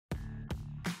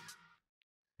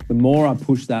the more I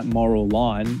pushed that moral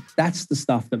line, that's the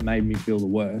stuff that made me feel the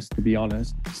worst, to be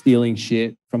honest. Stealing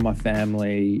shit from my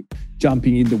family,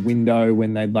 jumping in the window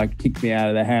when they'd like kick me out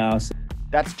of the house.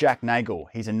 That's Jack Nagle.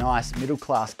 He's a nice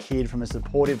middle-class kid from a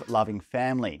supportive, loving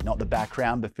family, not the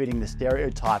background befitting the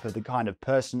stereotype of the kind of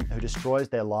person who destroys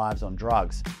their lives on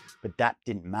drugs. But that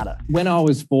didn't matter. When I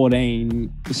was 14,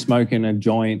 smoking a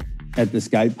joint at the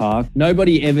skate park,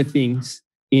 nobody ever thinks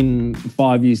in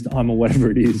 5 years' time or whatever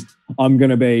it is, I'm going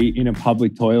to be in a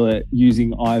public toilet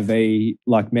using IV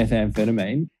like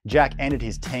methamphetamine. Jack ended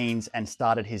his teens and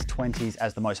started his 20s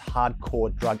as the most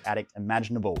hardcore drug addict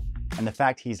imaginable. And the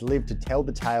fact he's lived to tell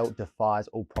the tale defies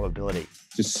all probability.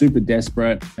 Just super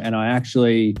desperate. And I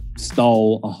actually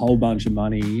stole a whole bunch of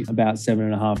money, about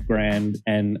 $7.5 grand.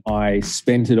 And I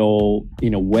spent it all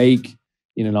in a week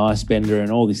in an ice bender, and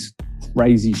all this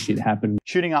crazy shit happened.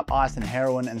 Shooting up ice and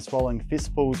heroin and swallowing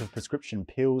fistfuls of prescription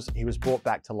pills, he was brought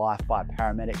back to life by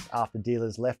paramedics after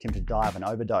dealers left him to die of an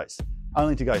overdose,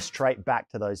 only to go straight back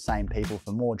to those same people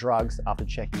for more drugs after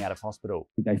checking out of hospital.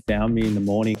 They found me in the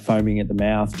morning, foaming at the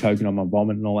mouth, choking on my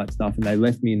vomit and all that stuff, and they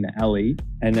left me in the alley.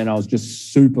 And then I was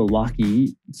just super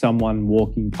lucky. Someone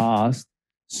walking past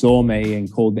saw me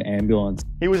and called the ambulance.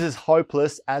 He was as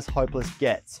hopeless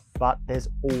gets, but there's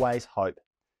always hope.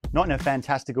 Not in a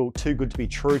fantastical, too good to be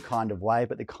true kind of way,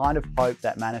 but the kind of hope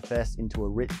that manifests into a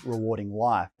rich, rewarding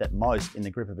life that most in the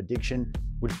grip of addiction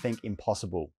would think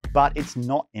impossible. But it's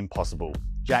not impossible.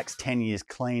 Jack's 10 years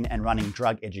clean and running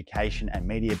drug education and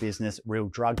media business Real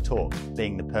Drug Talk,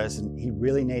 being the person he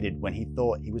really needed when he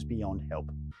thought he was beyond help.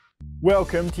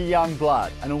 Welcome to Young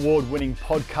Blood, an award-winning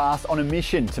podcast on a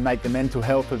mission to make the mental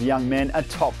health of young men a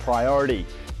top priority.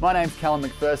 My name's Callum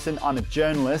McPherson, I'm a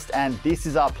journalist, and this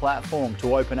is our platform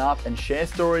to open up and share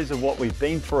stories of what we've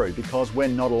been through, because we're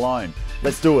not alone.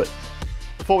 Let's do it.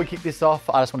 Before we kick this off,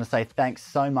 I just want to say thanks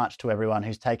so much to everyone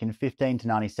who's taken 15 to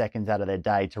 90 seconds out of their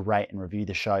day to rate and review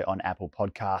the show on Apple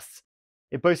Podcasts.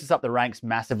 It boosts us up the ranks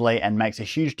massively and makes a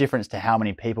huge difference to how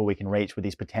many people we can reach with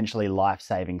these potentially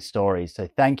life-saving stories. So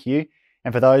thank you.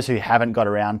 And for those who haven't got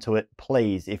around to it,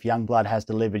 please, if Young Blood has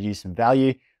delivered you some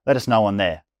value, let us know on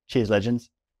there. Cheers, legends.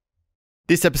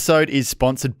 This episode is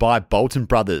sponsored by Bolton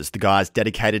Brothers, the guys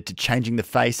dedicated to changing the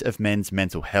face of men's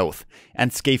mental health,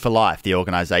 and Ski for Life, the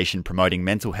organisation promoting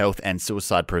mental health and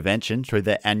suicide prevention through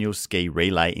their annual ski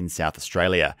relay in South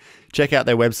Australia. Check out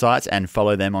their websites and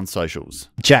follow them on socials.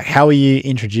 Jack, how were you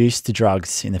introduced to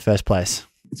drugs in the first place?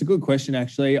 It's a good question,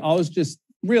 actually. I was just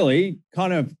really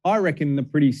kind of, I reckon, the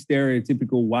pretty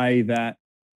stereotypical way that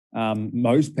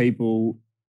most people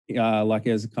like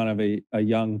as kind of a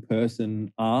young person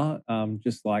are,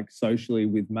 just like socially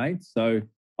with mates. So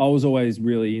I was always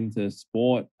really into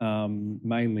sport,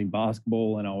 mainly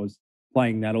basketball, and I was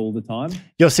playing that all the time.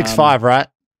 You're 6'5", right?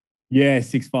 Yeah,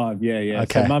 6'5", yeah.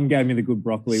 Okay. So mum gave me the good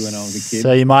broccoli when I was a kid.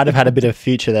 So you might have had a bit of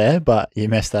future there, but you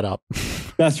messed that up.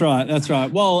 That's right.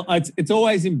 Well, it's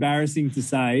always embarrassing to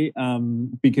say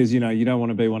because, you know, you don't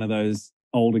want to be one of those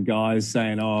older guys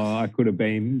saying, oh, I could have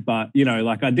been. But, you know,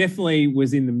 like I definitely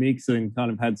was in the mix and kind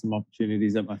of had some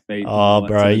opportunities at my feet. Oh,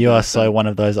 bro, you are so one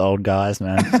of those old guys,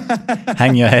 man.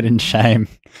 Hang your head in shame.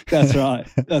 That's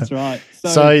right.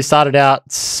 So you started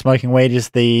out smoking weed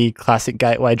as the classic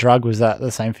gateway drug. Was that the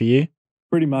same for you?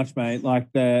 Pretty much, mate. Like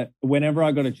whenever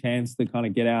I got a chance to kind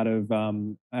of get out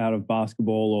of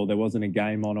basketball, or there wasn't a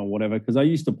game on or whatever, because I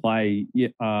used to play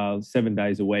 7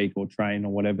 days a week or train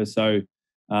or whatever. So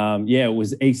it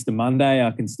was Easter Monday.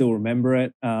 I can still remember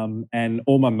it. And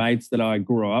all my mates that I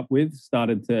grew up with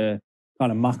started to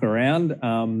kind of muck around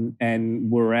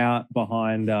and were out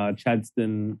behind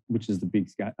Chadstone, which is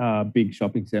the big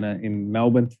shopping centre in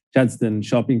Melbourne, Chadstone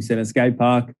Shopping Centre skate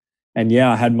park. And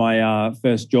yeah, I had my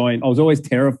first joint. I was always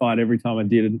terrified every time I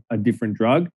did a different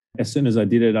drug. As soon as I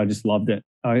did it, I just loved it.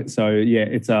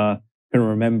 Can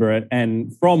remember it.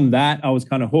 And from that, I was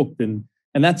kind of hooked.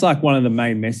 And that's like one of the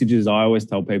main messages I always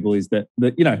tell people is that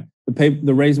you know,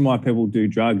 the reason why people do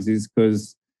drugs is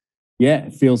because, yeah,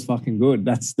 it feels fucking good.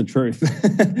 That's the truth.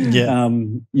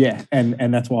 Yeah.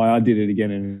 And that's why I did it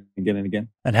again and again and again.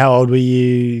 And how old were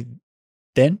you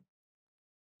then?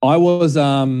 I was,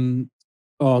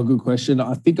 good question.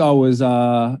 I think I was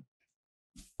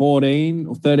 14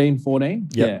 or 13, 14.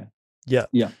 Yep.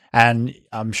 Yeah. And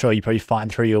I'm sure you probably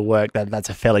find through your work that that's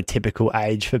a fairly typical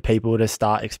age for people to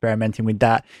start experimenting with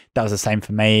that. That was the same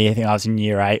for me. I think I was in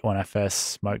year 8 when I first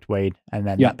smoked weed, and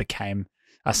then that became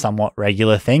a somewhat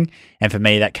regular thing. And for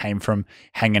me, that came from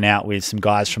hanging out with some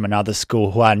guys from another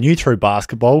school who I knew through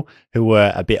basketball, who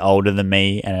were a bit older than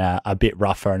me and a bit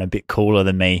rougher and a bit cooler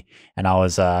than me. And I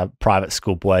was a private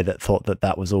school boy that thought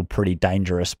that was all pretty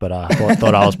dangerous, but I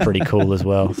thought I was pretty cool as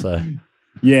well. So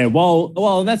Yeah,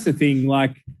 well, that's the thing.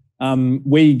 Like,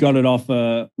 we got it off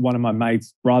one of my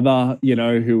mates' brother, you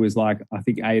know, who was like, I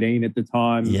think 18 at the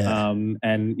time. Yeah.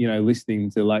 And, you know,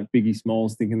 listening to like Biggie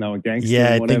Smalls, thinking they were gangsters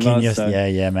Yeah, and whatever.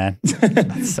 yeah, man.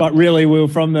 But really, we were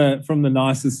from the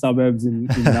nicest suburbs in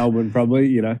Melbourne, probably,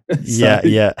 you know.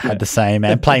 Yeah, had the same,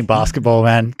 man. Playing basketball,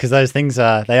 man, because those things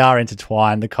they are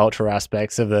intertwined, the cultural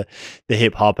aspects of the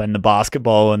hip hop and the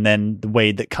basketball, and then the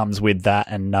weed that comes with that.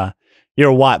 And you're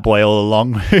a white boy all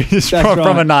along who's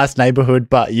from a nice neighborhood,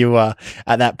 but you are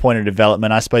at that point of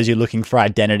development. I suppose you're looking for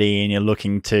identity and you're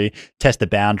looking to test the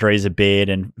boundaries a bit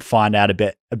and find out a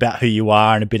bit about who you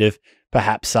are, and a bit of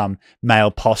perhaps some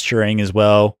male posturing as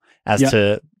well, as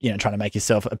to, you know, trying to make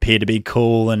yourself appear to be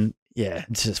cool. And yeah,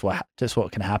 it's just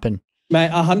what can happen. Mate,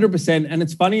 100%. And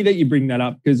it's funny that you bring that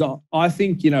up, because I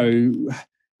think, you know,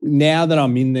 now that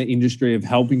I'm in the industry of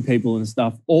helping people and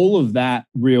stuff, all of that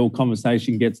real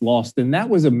conversation gets lost. And that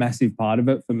was a massive part of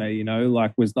it for me, you know,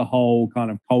 like, was the whole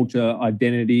kind of culture,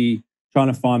 identity,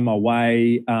 trying to find my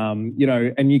way, you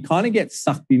know, and you kind of get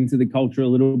sucked into the culture a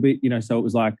little bit, you know, so it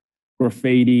was like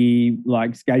graffiti,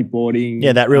 like skateboarding.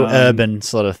 Yeah, that real urban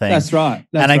sort of thing. That's right.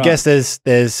 I guess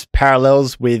there's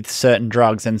parallels with certain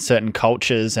drugs and certain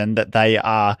cultures, and that they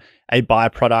are a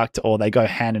byproduct, or they go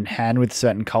hand in hand with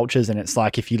certain cultures. And it's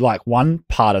like, if you like one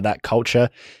part of that culture,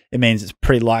 it means it's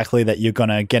pretty likely that you're going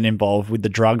to get involved with the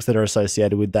drugs that are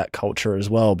associated with that culture as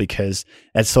well, because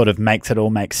it sort of makes it all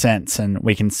make sense. And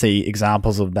we can see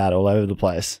examples of that all over the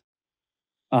place.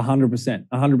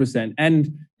 100%.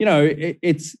 And, you know,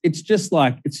 it's just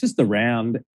like, it's just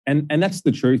around. And that's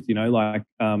the truth, you know, like,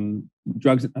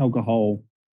 drugs and alcohol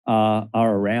are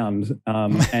around.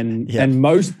 And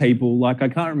most people, like, I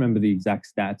can't remember the exact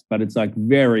stats, but it's like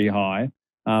very high.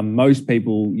 Most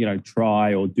people, you know,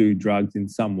 try or do drugs in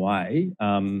some way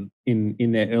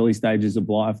in their early stages of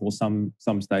life, or some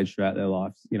stage throughout their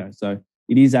lives, you know. So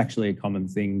it is actually a common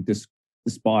thing,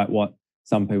 despite what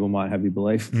some people might have you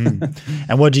believe.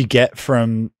 And what did you get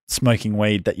from smoking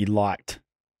weed that you liked?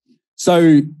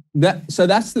 So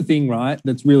that's the thing, right?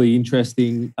 That's really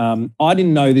interesting. I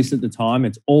didn't know this at the time.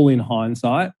 It's all in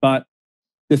hindsight. But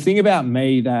the thing about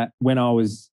me, that when I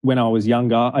was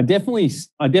younger, I definitely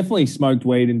smoked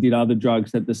weed and did other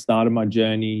drugs at the start of my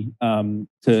journey,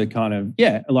 to kind of,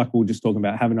 like we were just talking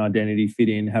about, have an identity, fit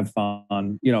in, have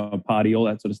fun, you know, party, all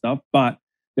that sort of stuff. But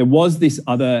there was this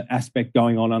other aspect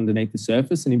going on underneath the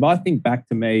surface. And if I think back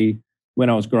to me when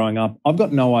I was growing up, I've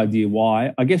got no idea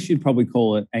why. I guess you'd probably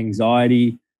call it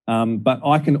anxiety. But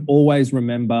I can always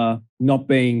remember not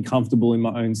being comfortable in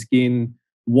my own skin,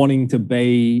 wanting to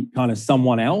be kind of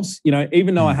someone else. You know,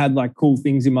 even though I had like cool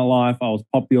things in my life, I was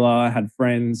popular, I had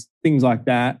friends, things like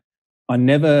that, I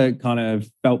never kind of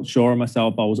felt sure of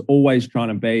myself. I was always trying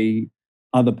to be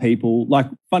other people. Like,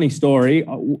 funny story,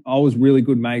 I was really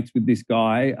good mates with this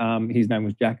guy. His name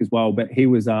was Jack as well, but he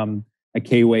was a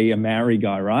Kiwi, a Maori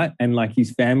guy, right? And like,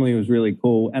 his family was really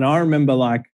cool. And I remember,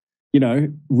 like, you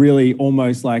know, really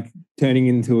almost like turning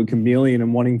into a chameleon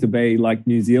and wanting to be like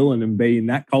New Zealand and be in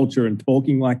that culture and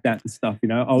talking like that and stuff, you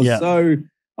know.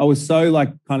 I was so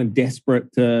like kind of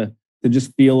desperate to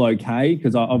just feel okay,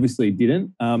 because I obviously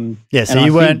didn't. So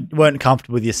you weren't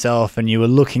comfortable with yourself, and you were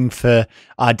looking for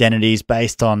identities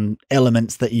based on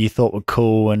elements that you thought were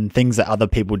cool and things that other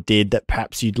people did that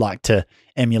perhaps you'd like to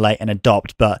emulate and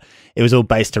adopt, but it was all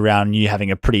based around you having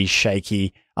a pretty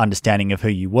shaky understanding of who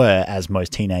you were, as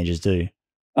most teenagers do.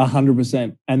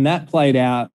 100%. And that played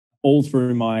out all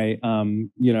through my,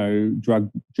 you know,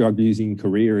 drug using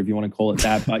career, if you want to call it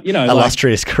that. But, you know,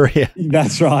 illustrious career.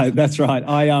 That's right.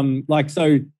 I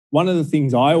so one of the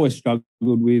things I always struggled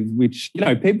with, which, you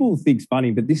know, people think's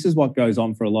funny, but this is what goes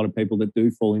on for a lot of people that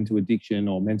do fall into addiction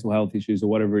or mental health issues or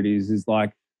whatever it is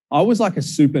like, I was like a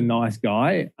super nice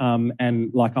guy,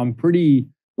 and like, I'm pretty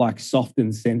like soft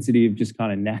and sensitive just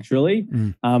kind of naturally.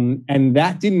 And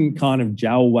that didn't kind of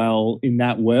gel well in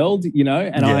that world, you know,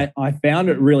 and I found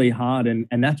it really hard.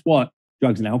 And that's what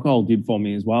drugs and alcohol did for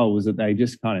me as well, was that they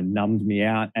just kind of numbed me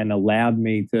out and allowed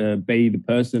me to be the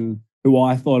person who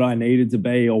I thought I needed to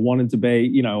be or wanted to be,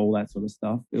 you know, all that sort of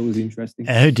stuff. It was interesting.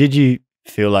 And who did you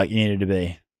feel like you needed to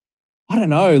be? I don't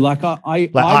know. Like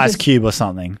Ice Cube or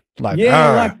something. Like,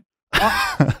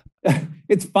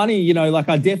 it's funny, you know, like,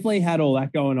 I definitely had all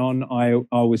that going on.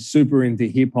 I was super into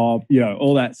hip hop, you know,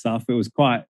 all that stuff. It was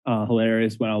quite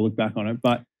hilarious when I look back on it.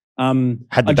 But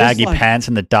had the baggy pants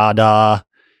and the dada.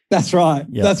 That's right.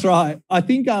 Yep. That's right. I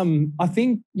think,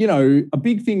 you know, a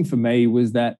big thing for me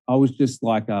was that I was just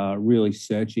like really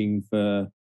searching for,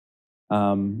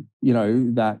 you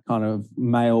know, that kind of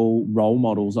male role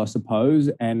models, I suppose.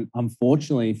 And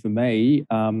unfortunately for me,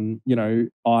 you know,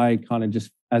 I kind of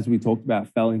just as we talked about,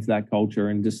 fell into that culture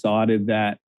and decided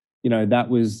that, you know, that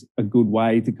was a good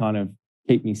way to kind of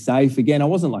keep me safe. Again, I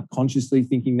wasn't like consciously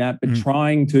thinking that, but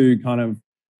trying to kind of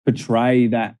portray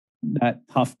that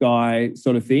tough guy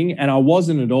sort of thing. And I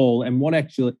wasn't at all. And what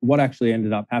actually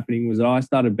ended up happening was that I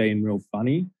started being real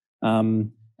funny.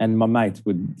 And my mates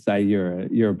would say,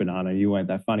 you're a banana, you weren't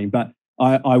that funny. But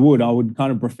I would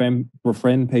kind of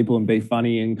befriend people and be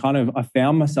funny, and kind of I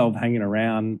found myself hanging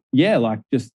around, like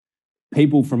just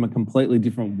people from a completely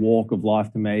different walk of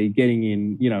life to me, getting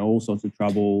in, you know, all sorts of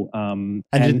trouble. And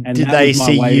did they was my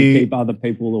see way you to keep other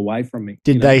people away from me?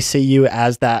 Did they see you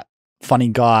as that funny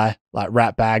guy, like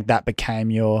rat bag, that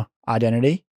became your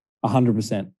identity?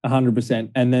 100%.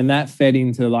 And then that fed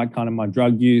into like kind of my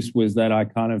drug use, was that I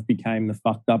kind of became the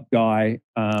fucked up guy.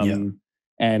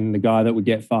 And the guy that would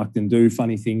get fucked and do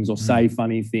funny things or say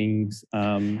funny things.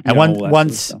 And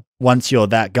once you're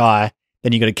that guy,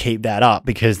 then you got to keep that up,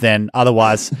 because then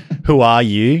otherwise, who are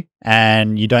you?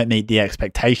 And you don't meet the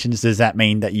expectations. Does that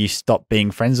mean that you stop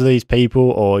being friends with these people,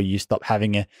 or you stop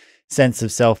having a sense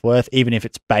of self-worth, even if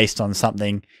it's based on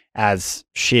something as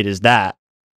shit as that?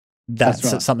 That's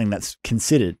right. Something that's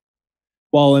considered.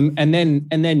 Well, and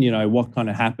then, you know, what kind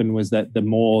of happened was that the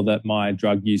more that my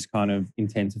drug use kind of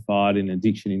intensified and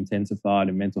addiction intensified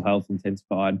and mental health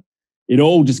intensified, it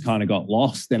all just kind of got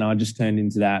lost. And I just turned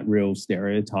into that real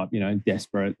stereotype, you know,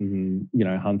 desperate and, you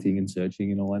know, hunting and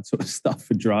searching and all that sort of stuff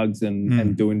for drugs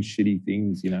and doing shitty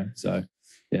things, you know. So,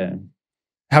 yeah.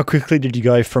 How quickly did you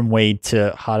go from weed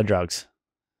to harder drugs?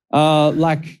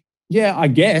 I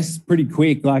guess pretty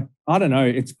quick. Like, I don't know.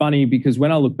 It's funny because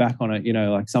when I look back on it, you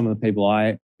know, like some of the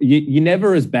people you're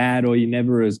never as bad, or you're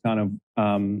never as kind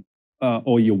of,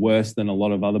 or you're worse than a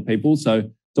lot of other people. So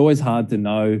it's always hard to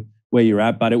know where you're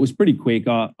at, but it was pretty quick.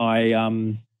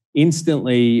 I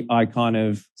instantly kind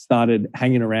of started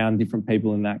hanging around different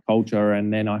people in that culture.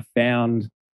 And then I found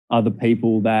other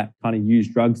people that kind of use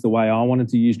drugs the way I wanted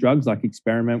to use drugs, like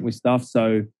experiment with stuff.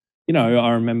 So, you know,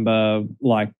 I remember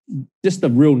like just a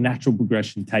real natural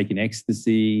progression, taking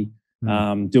ecstasy,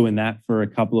 doing that for a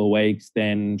couple of weeks,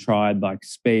 then tried like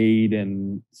speed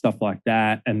and stuff like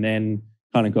that. And then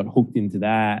kind of got hooked into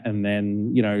that. And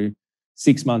then, you know,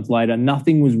 6 months later,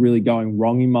 nothing was really going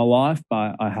wrong in my life,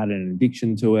 but I had an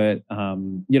addiction to it,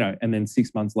 you know, and then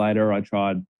 6 months later, I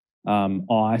tried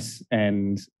ice,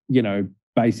 and, you know,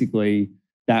 basically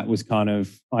that was kind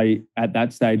of, at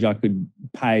that stage, I could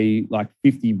pay like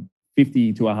 50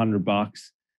 to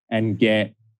 $100 and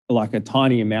get like a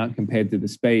tiny amount compared to the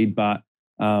speed, but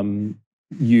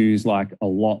use like a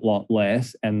lot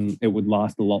less, and it would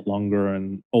last a lot longer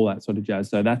and all that sort of jazz.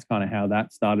 So that's kind of how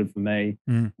that started for me.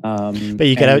 But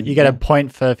you get a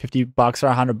point for $50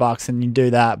 or $100 and you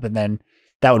do that, but then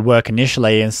that would work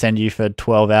initially and send you for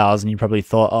 12 hours, and you probably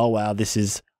thought, oh wow, this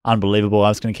is unbelievable, I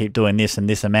was going to keep doing this and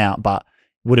this amount, but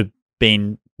would have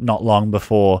been not long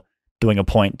before doing a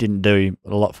point didn't do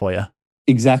a lot for you.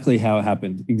 Exactly how it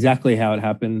happened.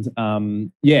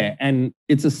 Yeah. And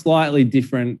it's a slightly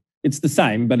different, it's the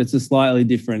same, but it's a slightly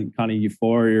different kind of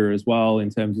euphoria as well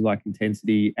in terms of like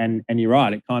intensity. And you're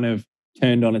right, it kind of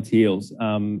turned on its heels.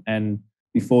 And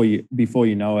before you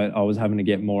know it, I was having to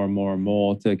get more and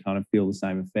more to kind of feel the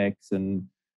same effects. And,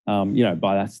 you know,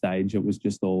 by that stage, it was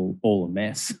just all a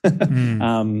mess.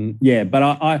 Yeah, but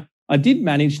I did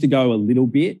manage to go a little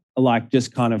bit, like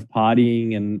just kind of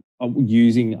partying and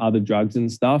using other drugs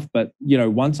and stuff. But, you know,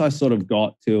 once I sort of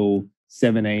got till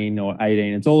 17 or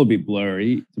 18, it's all a bit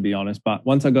blurry, to be honest. But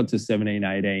once I got to 17,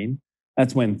 18,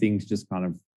 that's when things just kind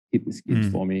of hit the skids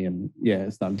for me. And yeah,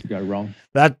 it started to go wrong.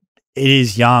 That it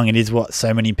is young. It is what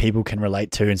so many people can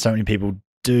relate to. And so many people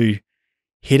do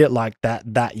hit it like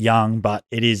that young, but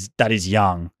that is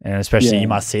young. And especially you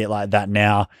must see it like that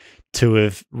now, to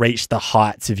have reached the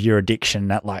heights of your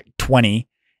addiction at like 20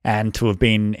 and to have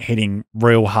been hitting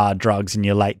real hard drugs in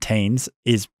your late teens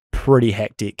is pretty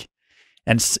hectic.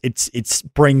 And it's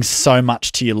brings so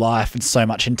much to your life and so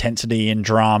much intensity and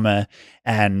drama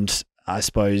and I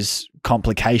suppose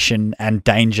complication and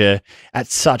danger at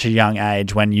such a young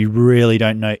age when you really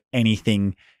don't know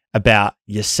anything about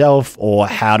yourself or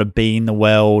how to be in the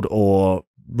world or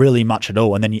really much at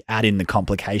all. And then you add in the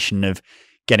complication of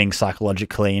getting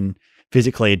psychologically and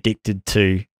physically addicted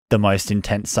to the most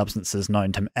intense substances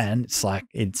known to man. It's like,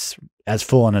 it's as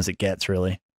full on as it gets,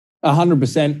 really.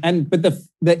 100%. But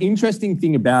the interesting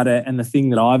thing about it, and the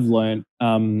thing that I've learned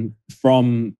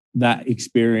from that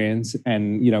experience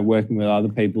and, you know, working with other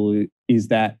people, is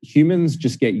that humans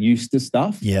just get used to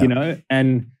stuff, you know,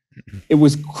 and it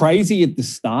was crazy at the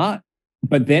start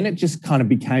but then it just kind of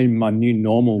became my new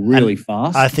normal really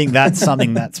fast. I think that's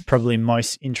something that's probably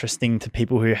most interesting to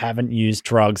people who haven't used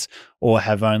drugs or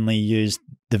have only used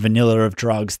the vanilla of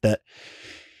drugs, that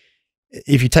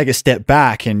if you take a step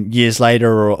back and years later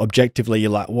or objectively,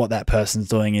 you're like, what that person's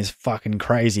doing is fucking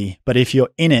crazy. But if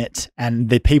you're in it and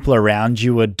the people around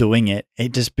you are doing it,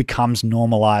 it just becomes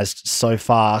normalized so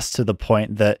fast to the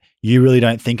point that you really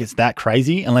don't think it's that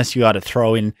crazy unless you are to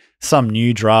throw in some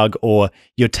new drug or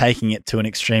you're taking it to an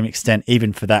extreme extent,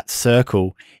 even for that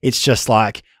circle. It's just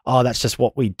like, oh, that's just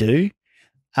what we do.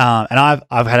 And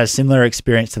I've had a similar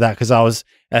experience to that because I was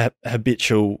a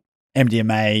habitual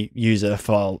MDMA user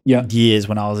for years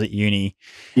when I was at uni,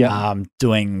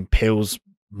 doing pills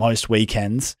most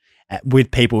weekends with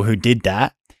people who did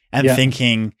that, and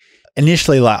thinking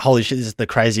initially like, holy shit, this is the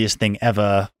craziest thing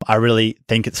ever. I really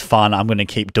think it's fun. I'm going to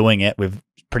keep doing it with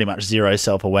pretty much zero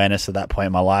self-awareness at that point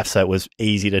in my life. So it was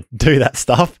easy to do that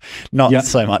stuff, not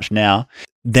so much now.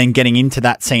 Then getting into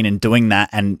that scene and doing that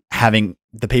and having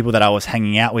the people that I was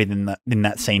hanging out with in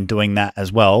that scene doing that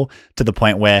as well, to the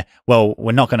point where, well,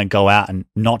 we're not going to go out and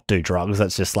not do drugs.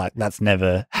 That's just like, that's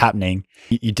never happening.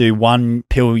 You do one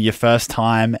pill your first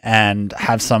time and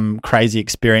have some crazy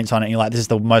experience on it. And you're like, this is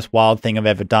the most wild thing I've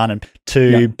ever done. And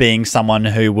two, being someone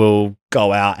who will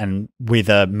go out and with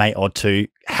a mate or two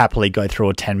happily go through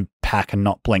a 10-pack and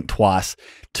not blink twice,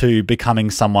 to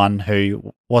becoming someone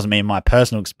who wasn't me in my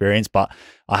personal experience, but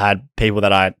I had people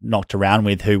that I knocked around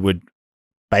with who would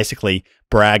basically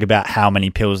brag about how many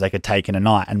pills they could take in a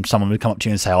night, and someone would come up to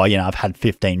you and say, oh, you know, I've had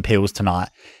 15 pills tonight.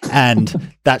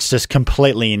 And that's just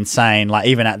completely insane. Like,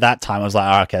 even at that time, I was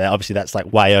like, oh, okay, obviously that's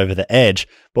like way over the edge.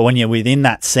 But when you're within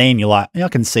that scene, you're like, I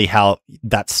can see how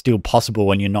that's still possible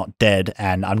when you're not dead,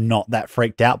 and I'm not that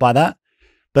freaked out by that.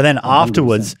 But then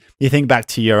afterwards, 100%. You think back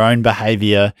to your own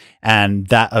behavior and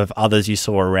that of others you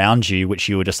saw around you, which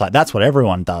you were just like, that's what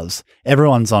everyone does.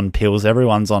 Everyone's on pills,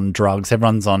 everyone's on drugs,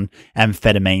 everyone's on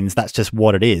amphetamines. That's just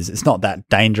what it is. It's not that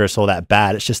dangerous or that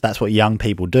bad. It's just that's what young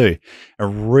people do.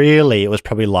 And really, it was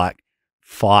probably like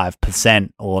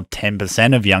 5% or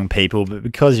 10% of young people, but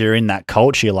because you're in that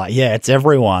culture, you're like, yeah, it's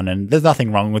everyone and there's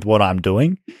nothing wrong with what I'm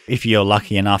doing. If you're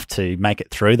lucky enough to make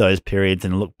it through those periods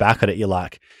and look back at it, you're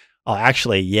like, oh,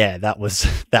 actually, yeah, that was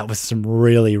some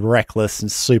really reckless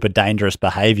and super dangerous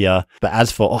behavior. But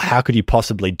as for, how could you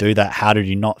possibly do that? How did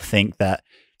you not think that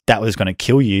that was going to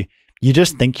kill you? You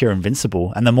just think you're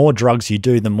invincible. And the more drugs you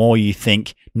do, the more you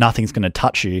think nothing's going to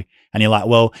touch you. And you're like,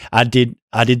 well, I did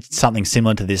something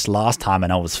similar to this last time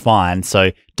and I was fine.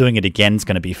 So doing it again is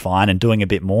going to be fine, and doing a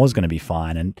bit more is going to be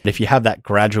fine. And if you have that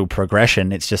gradual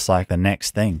progression, it's just like the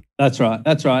next thing. That's right.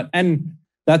 That's right. And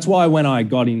that's why when I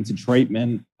got into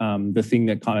treatment, the thing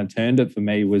that kind of turned it for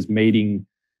me was meeting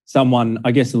someone,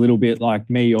 I guess, a little bit like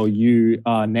me or you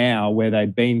are now, where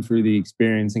they'd been through the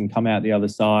experience and come out the other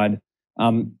side.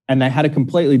 And they had a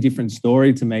completely different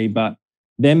story to me, but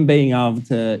them being able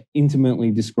to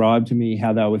intimately describe to me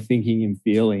how they were thinking and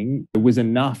feeling, it was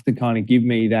enough to kind of give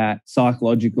me that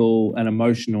psychological and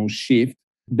emotional shift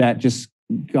that just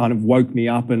kind of woke me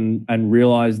up and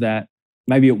realized that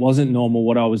maybe it wasn't normal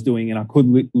what I was doing and I could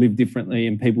live differently,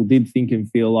 and people did think and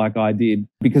feel like I did.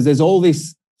 Because there's all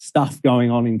this stuff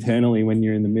going on internally when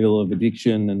you're in the middle of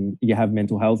addiction and you have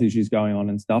mental health issues going on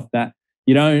and stuff that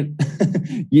you don't,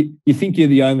 you think you're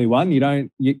the only one. You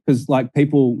don't, because like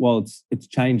people, well, it's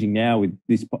changing now with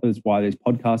this. That's why these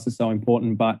podcasts are so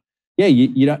important. But yeah,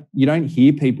 you don't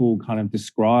hear people kind of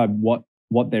describe what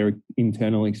their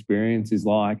internal experience is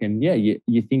like. And yeah,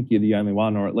 you think you're the only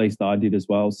one, or at least I did as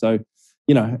well. So,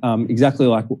 exactly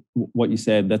like what you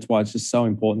said, that's why it's just so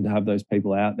important to have those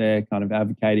people out there kind of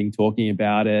advocating, talking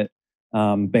about it,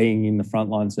 being in the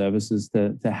frontline services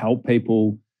to help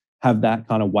people have that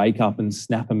kind of wake up and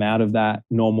snap them out of that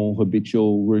normal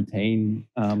habitual routine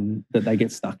that they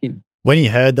get stuck in. When you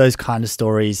heard those kind of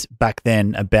stories back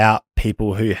then about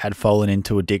people who had fallen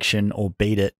into addiction or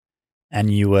beat it,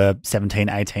 and you were 17,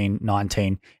 18,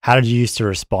 19, how did you used to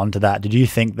respond to that? Did you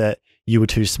think that you were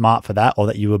too smart for that, or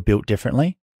that you were built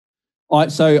differently?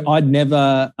 So I'd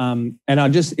never, and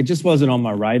it just wasn't on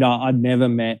my radar. I'd never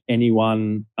met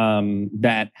anyone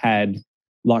that had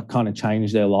like kind of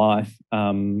changed their life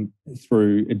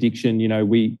through addiction.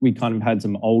 We kind of had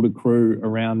some older crew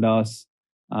around us.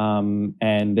 And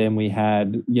then we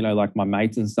had, like my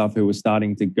mates and stuff who were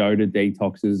starting to go to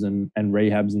detoxes and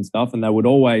rehabs and stuff. And they would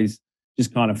always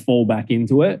just kind of fall back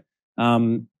into it.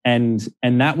 And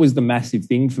that was the massive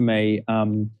thing for me.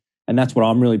 And that's what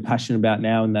I'm really passionate about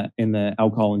now in the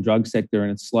alcohol and drug sector.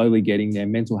 And it's slowly getting there.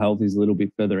 Mental health is a little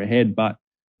bit further ahead. But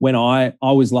when I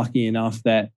was lucky enough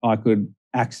that I could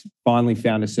finally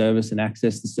found a service and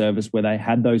accessed the service where they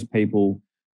had those people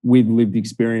with lived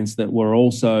experience that were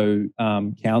also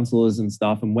counselors and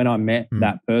stuff. And when I met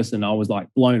that person, I was like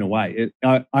blown away.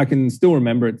 I can still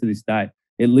remember it to this day.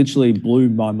 It literally blew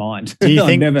my mind. Do you I've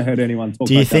think, never heard anyone talk.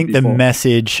 Do you like think that the before.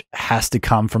 message has to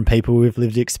come from people with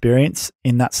lived experience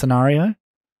in that scenario?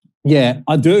 Yeah,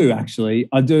 I do actually.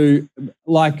 I do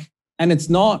like, and it's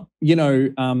not,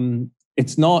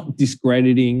 it's not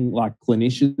discrediting like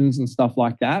clinicians and stuff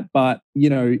like that. But,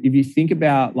 if you think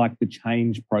about like the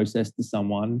change process to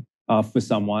someone, for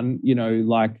someone,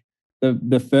 like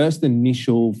the first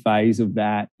initial phase of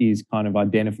that is kind of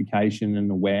identification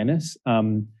and awareness.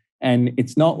 And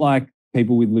it's not like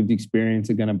people with lived experience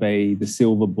are going to be the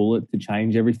silver bullet to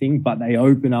change everything, but they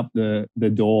open up the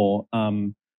door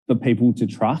for people to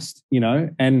trust,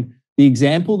 and the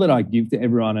example that I give to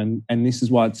everyone, and this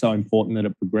is why it's so important that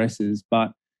it progresses,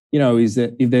 but, is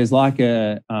that if there's like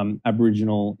a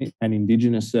Aboriginal and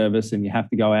Indigenous service and you have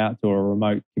to go out to a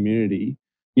remote community,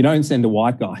 you don't send a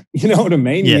white guy. You know what I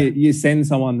mean? Yeah. You send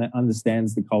someone that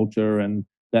understands the culture and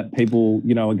that people,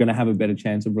 are going to have a better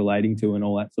chance of relating to and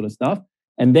all that sort of stuff.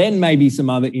 And then maybe some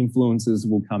other influences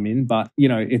will come in. But,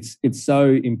 it's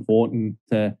so important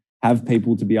to have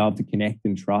people to be able to connect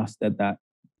and trust at that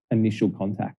initial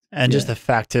contact. And just the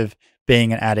fact of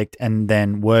being an addict and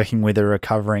then working with a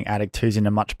recovering addict who's in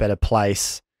a much better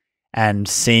place and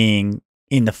seeing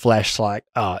in the flesh like,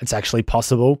 oh, it's actually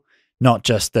possible. Not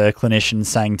just the clinician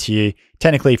saying to you,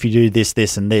 technically, if you do this,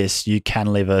 this, and this, you can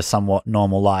live a somewhat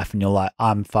normal life. And you're like,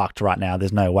 I'm fucked right now.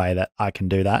 There's no way that I can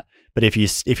do that. But if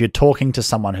you're talking to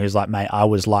someone who's like, mate, I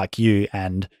was like you,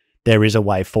 and there is a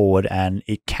way forward, and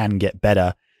it can get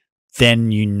better,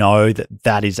 then you know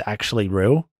that is actually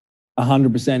real.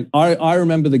 100%. I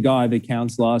remember the guy, the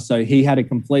counselor. So he had a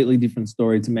completely different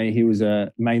story to me. He was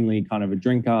mainly kind of a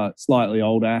drinker, slightly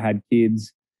older, had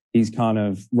kids. His kind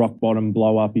of rock bottom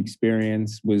blow up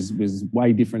experience was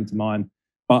way different to mine.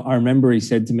 But I remember he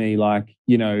said to me, like,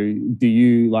 do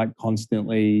you like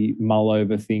constantly mull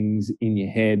over things in your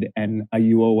head? And are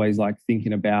you always like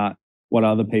thinking about what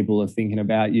other people are thinking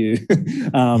about you?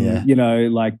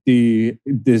 Like,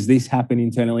 does this happen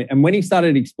internally? And when he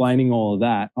started explaining all of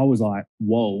that, I was like,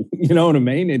 whoa, you know what I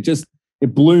mean?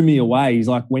 It blew me away. He's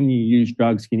like, when you use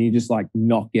drugs, can you just like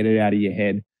not get it out of your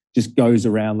head? Just goes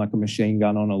around like a machine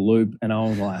gun on a loop. And I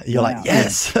was like, you're wow. like,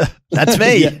 yes, that's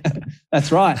me. Yeah,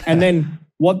 that's right. And then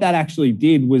what that actually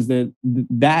did was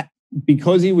that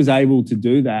because he was able to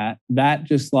do that, that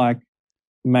just like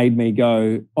made me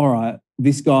go, all right,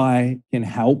 this guy can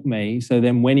help me. So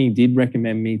then when he did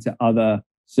recommend me to other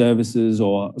services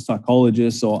or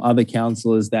psychologists or other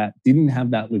counselors that didn't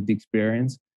have that lived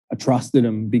experience, I trusted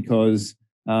him because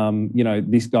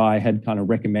this guy had kind of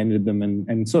recommended them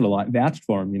and sort of like vouched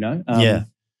for him,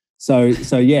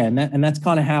 So yeah, and that's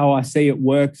kind of how I see it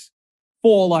works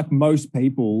for like most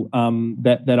people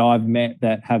that I've met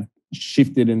that have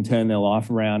shifted and turned their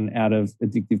life around out of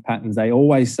addictive patterns. They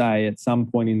always say at some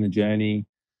point in the journey,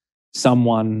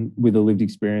 someone with a lived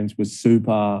experience was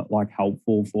super like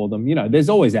helpful for them. There's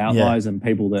always outliers and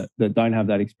people that don't have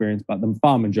that experience, but the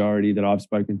far majority that I've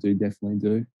spoken to definitely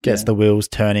do. Gets the wheels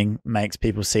turning, makes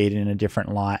people see it in a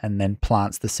different light, and then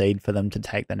plants the seed for them to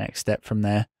take the next step from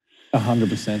there.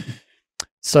 100%.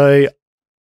 So,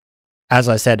 as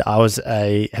I said, I was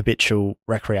a habitual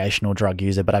recreational drug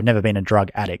user, but I've never been a drug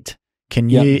addict. Can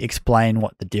you explain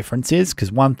what the difference is?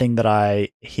 Because one thing that I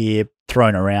hear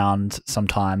thrown around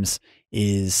sometimes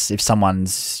is if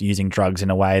someone's using drugs in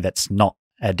a way that's not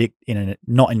an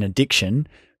addiction,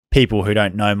 people who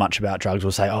don't know much about drugs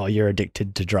will say, oh, you're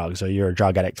addicted to drugs or you're a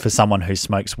drug addict, for someone who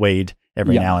smokes weed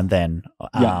every now and then.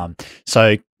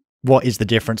 So what is the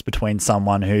difference between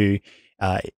someone who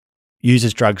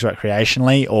uses drugs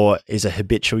recreationally or is a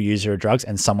habitual user of drugs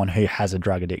and someone who has a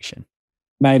drug addiction?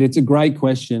 Mate, it's a great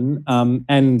question.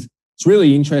 And it's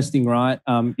really interesting, right?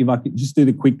 If I could just do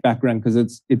the quick background,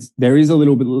 because there is a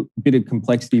little bit of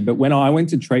complexity. But when I went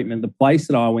to treatment, the place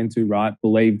that I went to, right,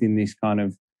 believed in this kind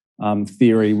of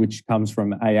theory, which comes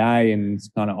from AA and it's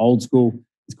kind of old school.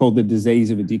 It's called the disease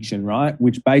of addiction, right?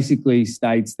 Which basically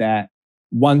states that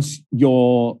once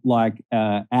you're like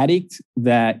addict,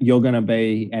 that you're going to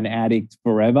be an addict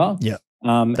forever. Yeah.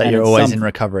 That you're always in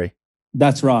recovery.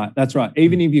 That's right.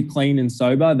 Even if you're clean and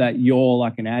sober, that you're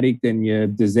like an addict and your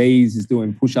disease is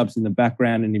doing push-ups in the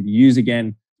background. And if you use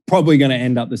again, probably going to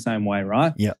end up the same way,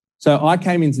 right? Yeah. So I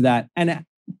came into that. And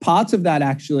parts of that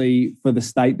actually for the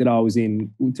state that I was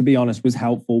in, to be honest, was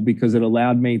helpful because it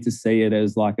allowed me to see it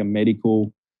as like a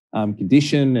medical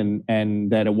condition and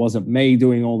that it wasn't me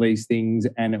doing all these things.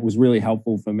 And it was really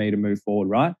helpful for me to move forward,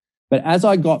 right? But as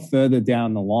I got further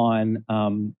down the line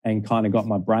and kind of got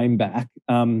my brain back,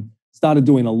 started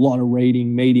doing a lot of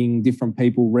reading, meeting different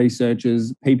people,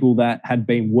 researchers, people that had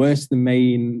been worse than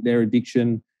me in their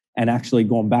addiction and actually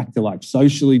gone back to like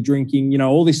socially drinking,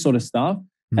 all this sort of stuff.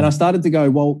 And I started to go,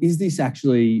 well, is this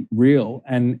actually real?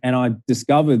 And I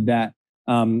discovered that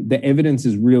the evidence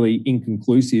is really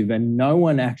inconclusive and no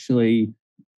one actually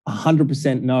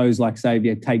 100% knows, like say, if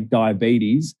you take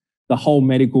diabetes, the whole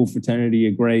medical fraternity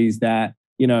agrees that,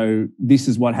 this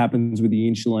is what happens with the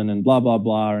insulin and blah, blah,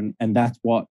 blah. And that's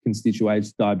what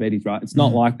constitutes diabetes, right? It's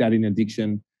not like that in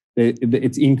addiction.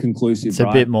 It's inconclusive, It's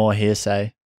a bit more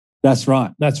hearsay. That's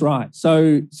right. That's right.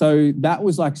 So that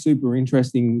was like super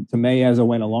interesting to me as I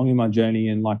went along in my journey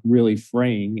and like really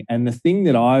freeing. And the thing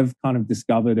that I've kind of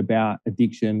discovered about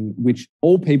addiction, which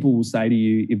all people will say to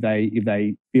you if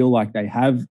they feel like they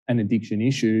have an addiction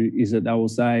issue, is that they will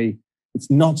say it's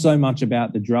not so much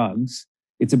about the drugs.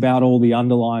 It's about all the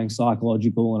underlying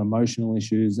psychological and emotional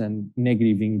issues and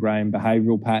negative ingrained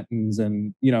behavioral patterns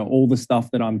and, all the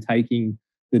stuff that I'm taking,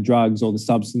 the drugs or the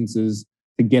substances,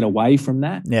 to get away from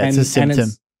that. Yeah, it's a symptom.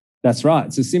 That's right.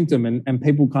 It's a symptom. And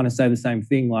people kind of say the same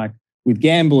thing, like with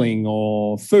gambling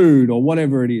or food or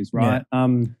whatever it is, right?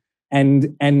 Yeah.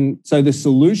 And so the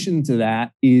solution to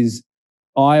that is,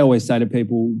 I always say to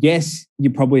people, yes, you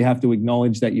probably have to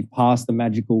acknowledge that you've passed the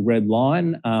magical red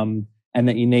line and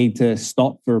that you need to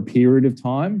stop for a period of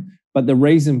time. But the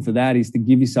reason for that is to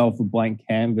give yourself a blank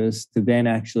canvas to then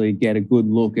actually get a good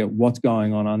look at what's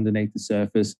going on underneath the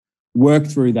surface, work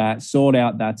through that, sort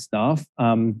out that stuff.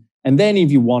 And then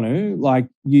if you want to, like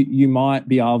you might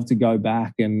be able to go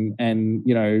back and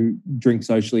drink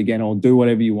socially again or do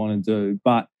whatever you want to do.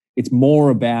 But it's more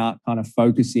about kind of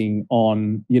focusing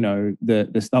on,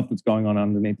 the stuff that's going on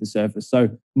underneath the surface. So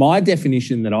my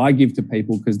definition that I give to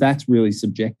people, because that's really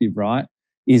subjective, right,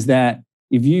 is that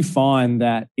if you find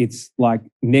that it's like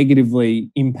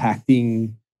negatively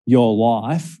impacting your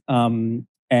life, and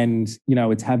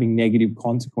it's having negative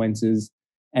consequences,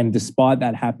 and despite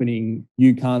that happening,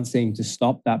 you can't seem to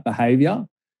stop that behavior,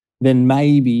 then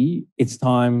maybe it's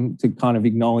time to kind of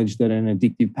acknowledge that an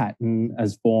addictive pattern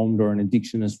has formed or an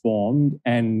addiction has formed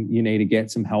and you need to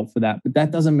get some help for that. But that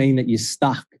doesn't mean that you're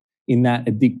stuck in that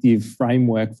addictive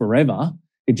framework forever.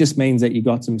 It just means that you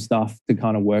got some stuff to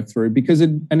kind of work through, because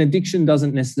an addiction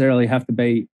doesn't necessarily have to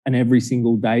be an every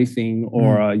single day thing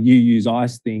or a you use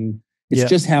ice thing. It's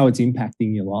just how it's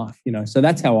impacting your life, So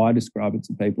that's how I describe it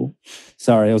to people.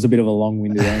 Sorry, it was a bit of a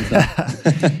long-winded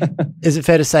answer. Is it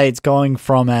fair to say it's going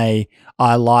from I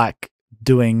like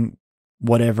doing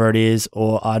whatever it is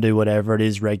or I do whatever it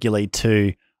is regularly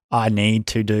to I need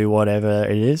to do whatever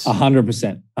it is?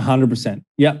 100%. 100%.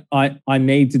 Yep. I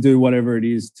need to do whatever it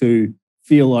is to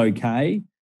feel okay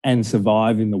and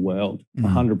survive in the world.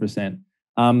 100%.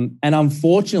 And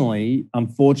unfortunately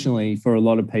for a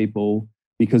lot of people,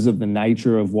 because of the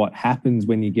nature of what happens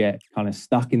when you get kind of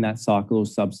stuck in that cycle of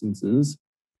substances,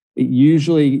 it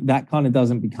usually that kind of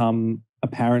doesn't become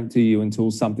apparent to you until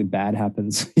something bad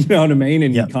happens. You know what I mean?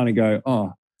 And you kind of go,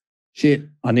 oh, shit,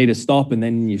 I need to stop. And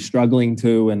then you're struggling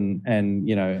to and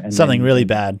something really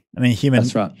bad. I mean,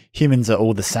 that's right. Humans are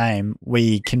all the same.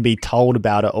 We can be told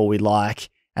about it all we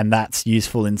like, and that's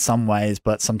useful in some ways,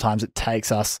 but sometimes it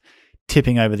takes us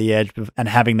tipping over the edge and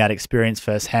having that experience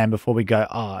firsthand before we go,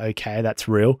 oh, okay, that's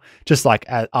real. Just like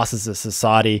us as a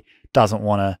society doesn't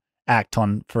want to act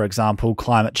on, for example,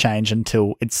 climate change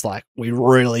until it's like we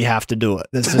really have to do it.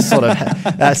 That's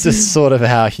just sort of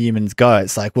how humans go.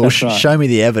 It's like, well, show me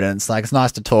the evidence. Like, it's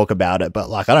nice to talk about it, but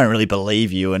like I don't really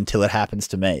believe you until it happens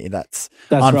to me. That's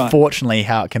unfortunately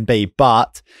how it can be.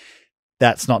 But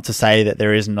that's not to say that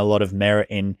there isn't a lot of merit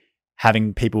in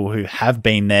having people who have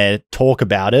been there talk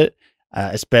about it.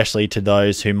 Especially to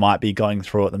those who might be going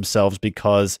through it themselves,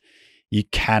 because you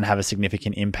can have a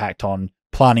significant impact on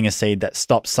planting a seed that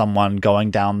stops someone going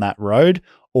down that road,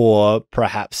 or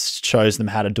perhaps shows them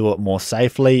how to do it more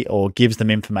safely, or gives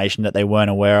them information that they weren't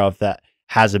aware of that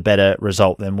has a better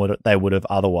result than what they would have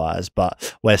otherwise.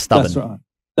 But we're stubborn.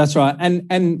 That's right.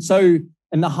 And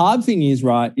the hard thing is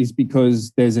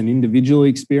because there's an individual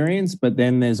experience, but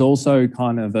then there's also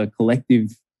kind of a collective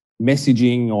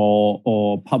messaging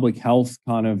or public health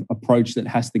kind of approach that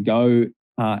has to go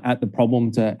at the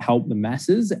problem to help the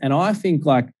masses. And I think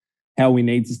like how we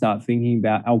need to start thinking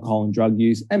about alcohol and drug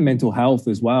use and mental health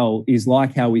as well is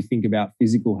like how we think about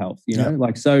physical health,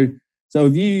 like, so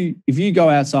if you go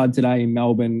outside today in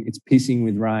Melbourne, it's pissing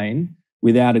with rain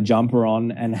without a jumper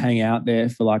on and hang out there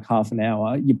for like half an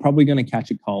hour, you're probably going to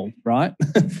catch a cold, right?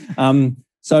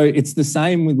 So it's the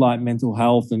same with like mental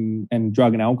health and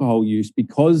drug and alcohol use,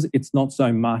 because it's not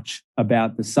so much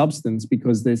about the substance,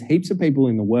 because there's heaps of people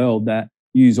in the world that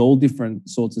use all different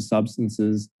sorts of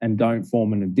substances and don't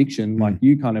form an addiction, like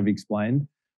you kind of explained.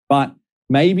 But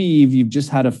maybe if you've just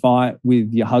had a fight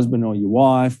with your husband or your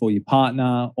wife or your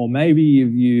partner, or maybe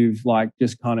if you've like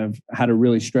just kind of had a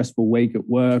really stressful week at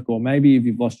work, or maybe if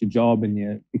you've lost your job and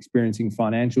you're experiencing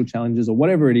financial challenges or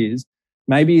whatever it is,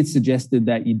 maybe it's suggested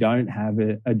that you don't have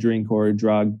a drink or a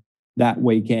drug that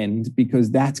weekend, because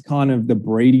that's kind of the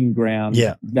breeding ground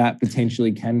that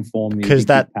potentially can form the because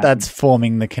that's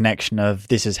forming the connection of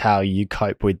this is how you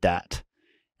cope with that.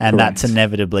 And Correct. That's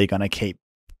inevitably going to keep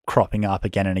cropping up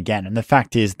again and again. And the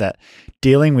fact is that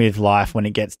dealing with life when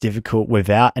it gets difficult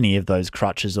without any of those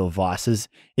crutches or vices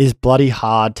is bloody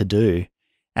hard to do.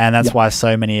 And that's why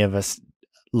so many of us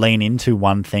lean into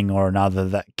one thing or another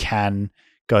that can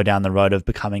go down the road of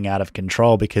becoming out of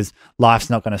control, because life's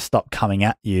not going to stop coming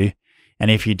at you.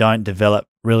 And if you don't develop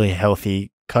really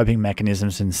healthy coping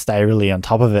mechanisms and stay really on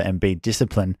top of it and be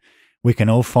disciplined, we can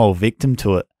all fall victim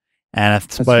to it. And I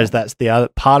suppose that's the other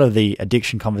part of the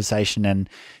addiction conversation, and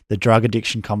the drug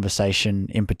addiction conversation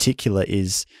in particular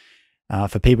is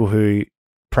for people who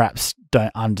perhaps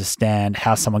don't understand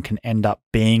how someone can end up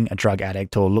being a drug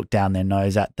addict, or look down their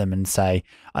nose at them and say,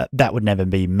 that would never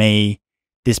be me.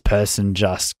 This person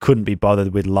just couldn't be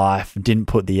bothered with life, didn't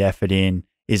put the effort in,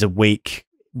 is a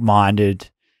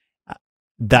weak-minded.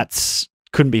 That's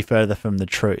couldn't be further from the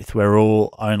truth. We're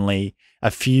all only a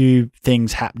few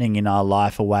things happening in our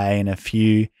life away, and a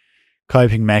few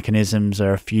coping mechanisms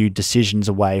or a few decisions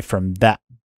away from that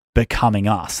becoming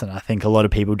us. And I think a lot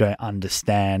of people don't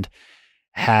understand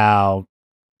how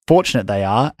fortunate they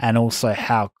are, and also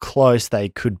how close they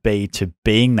could be to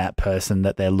being that person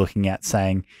that they're looking at,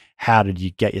 saying, how did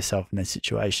you get yourself in this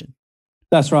situation?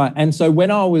 That's right. And so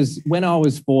when I was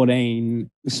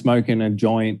 14, smoking a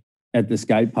joint at the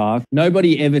skate park,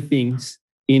 nobody ever thinks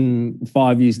in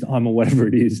 5 years' time or whatever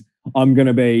it is, I'm going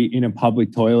to be in a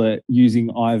public toilet using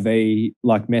IV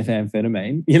like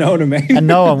methamphetamine. You know what I mean? And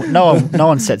no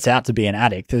one sets out to be an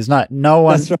addict. There's no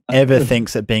one ever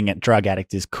thinks that being a drug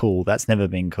addict is cool. That's never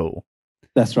been cool.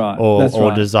 That's right.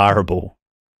 Or desirable.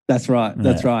 That's right.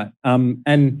 That's right.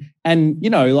 And you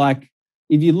know, like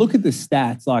if you look at the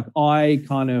stats, like I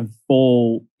kind of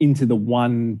fall into the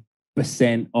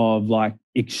 1% of like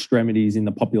extremities in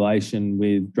the population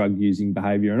with drug using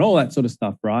behavior and all that sort of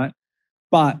stuff, right?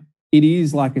 But it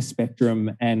is like a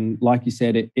spectrum, and like you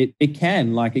said, it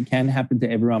can happen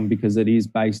to everyone, because it is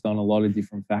based on a lot of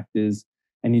different factors,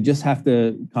 and you just have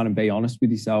to kind of be honest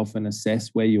with yourself and assess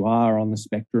where you are on the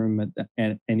spectrum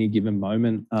at any given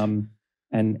moment.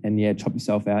 And yeah, chop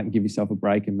yourself out and give yourself a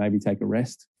break and maybe take a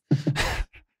rest.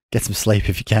 Get some sleep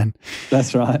if you can.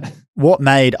 That's right. What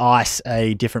made ice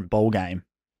a different ball game?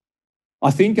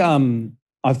 I think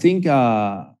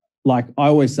like I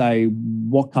always say,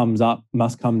 what comes up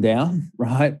must come down,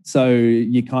 right? So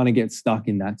you kind of get stuck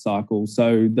in that cycle.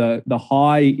 So the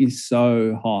high is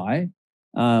so high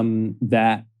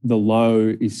that the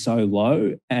low is so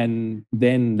low, and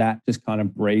then that just kind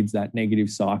of breeds that negative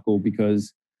cycle,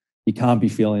 because you can't be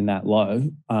feeling that low.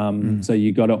 So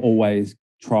you got to always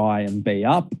try and be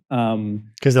up.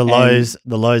 Because the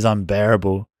low's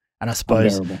unbearable. And I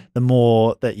suppose the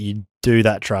more that you do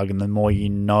that drug, and the more you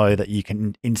know that you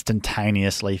can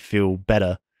instantaneously feel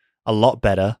better, a lot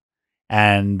better,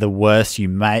 and the worse you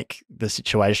make the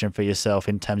situation for yourself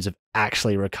in terms of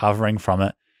actually recovering from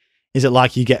it, is it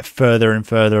like you get further and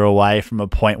further away from a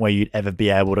point where you'd ever be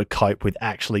able to cope with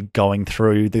actually going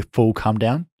through the full come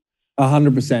down?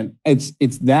 100%.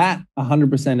 It's that,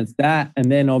 100% it's that.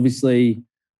 And then obviously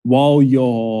while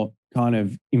you're kind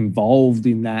of involved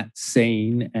in that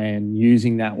scene and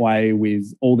using that way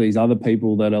with all these other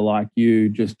people that are like you,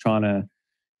 just trying to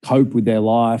cope with their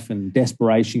life, and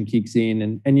desperation kicks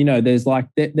in. And you know, there's like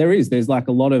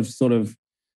a lot of sort of,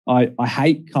 I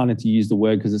hate kind of to use the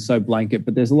word because it's so blanket,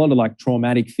 but there's a lot of like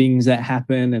traumatic things that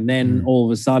happen. And then all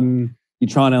of a sudden you're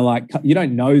trying to like, you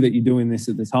don't know that you're doing this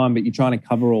at the time, but you're trying to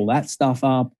cover all that stuff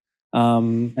up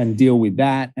and deal with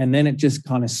that. And then it just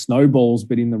kind of snowballs,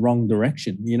 but in the wrong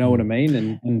direction. You know what I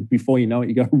mean? And before you know it,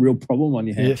 you got a real problem on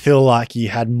your hands. Did it feel like you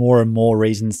had more and more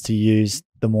reasons to use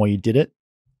the more you did it?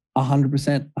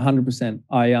 100%.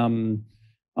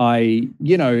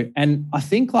 You know, and I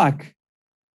think like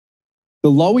the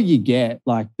lower you get,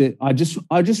 like I just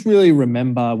really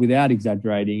remember, without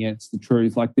exaggerating, it's the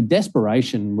truth, like the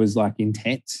desperation was like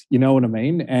intense, you know what I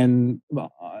mean? And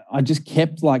I just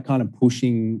kept like kind of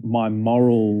pushing my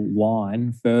moral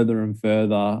line further and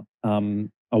further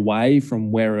away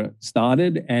from where it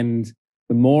started. And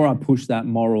the more I pushed that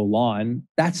moral line,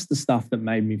 that's the stuff that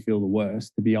made me feel the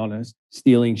worst, to be honest.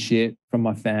 Stealing shit from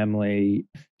my family,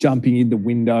 jumping in the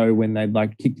window when they'd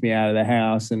like kicked me out of the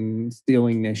house and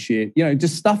stealing their shit, you know,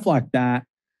 just stuff like that.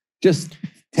 Just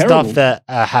terrible. Stuff that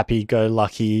a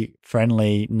happy-go-lucky,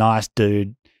 friendly, nice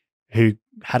dude who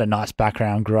had a nice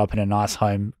background, grew up in a nice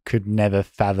home, could never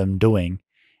fathom doing.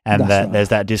 And there's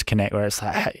that disconnect where it's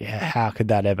like, how could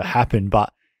that ever happen?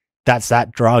 But that's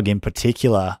that drug in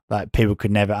particular. Like, people could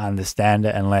never understand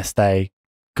it unless they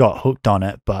got hooked on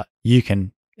it, but you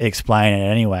can explain it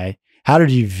anyway. How did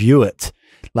you view it?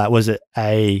 Like, was it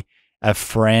a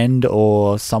friend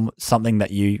or something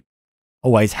that you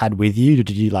always had with you?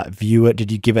 Did you like view it?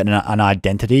 Did you give it an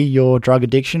identity, your drug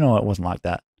addiction, or it wasn't like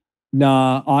that?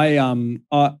 No,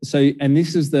 and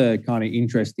this is the kind of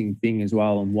interesting thing as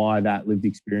well, and why that lived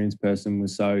experience person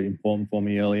was so important for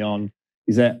me early on,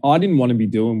 is that I didn't want to be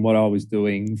doing what I was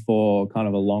doing for kind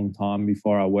of a long time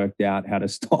before I worked out how to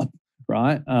stop,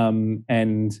 right?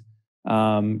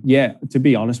 Yeah, to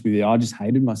be honest with you, I just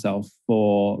hated myself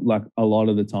for like a lot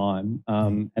of the time.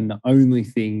 And the only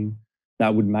thing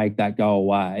that would make that go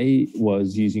away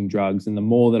was using drugs. And the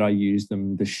more that I used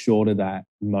them, the shorter that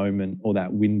moment or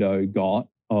that window got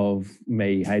of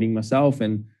me hating myself.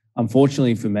 And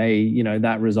unfortunately for me, you know,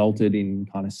 that resulted in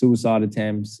kind of suicide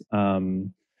attempts, mental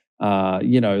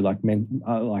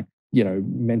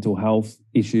health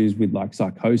issues with like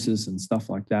psychosis and stuff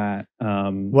like that.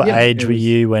 What age were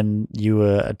you when you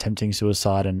were attempting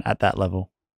suicide and at that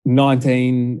level?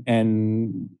 19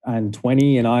 and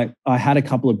 20. And I had a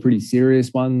couple of pretty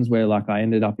serious ones where like I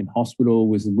ended up in hospital,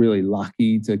 was really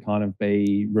lucky to kind of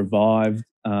be revived.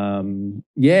 And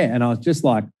I was just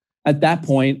like, at that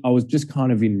point, I was just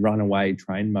kind of in runaway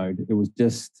train mode. It was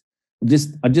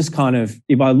I just kind of,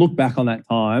 if I look back on that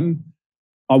time,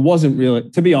 I wasn't really,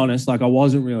 to be honest, like I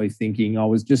wasn't really thinking. I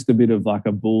was just a bit of like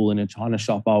a bull in a china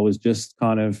shop. I was just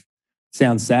kind of,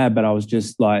 sounds sad, but I was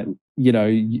just like, you know,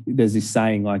 there's this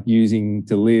saying like using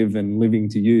to live and living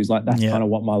to use. Like that's kind of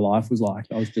what my life was like.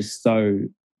 I was just so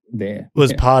there.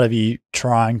 Was part of you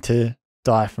trying to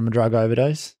die from a drug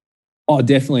overdose? Oh,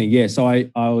 definitely. Yeah. So I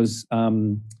was,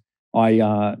 that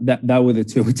were the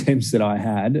two attempts that I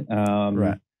had.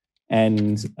 Right.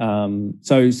 And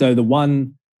so the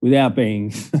one, without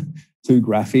being too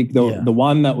graphic, the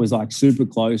one that was like super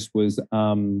close was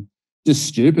just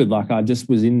stupid. Like I just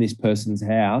was in this person's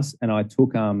house and I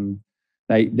took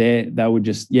they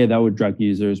were drug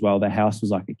user as well. Their house was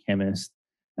like a chemist,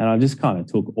 and I just kind of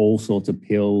took all sorts of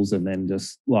pills and then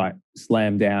just like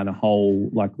slammed down a whole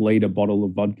like liter bottle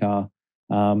of vodka,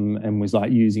 and was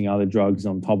like using other drugs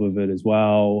on top of it as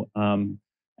well.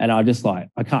 And I just like,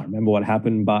 I can't remember what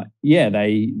happened, but yeah,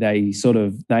 they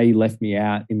left me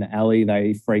out in the alley.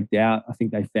 They freaked out. I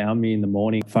think they found me in the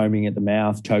morning, foaming at the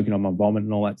mouth, choking on my vomit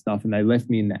and all that stuff. And they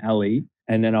left me in the alley.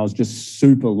 And then I was just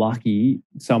super lucky.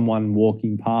 Someone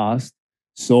walking past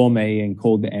saw me and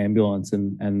called the ambulance,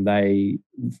 and they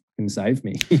can save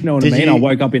me. You know what I mean? I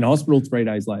woke up in hospital 3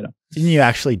 days later. Didn't you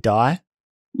actually die?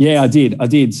 Yeah, I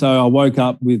did. So I woke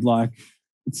up with like,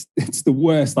 it's the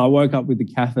worst. I woke up with the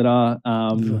catheter.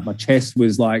 My chest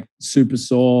was like super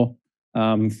sore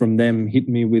from them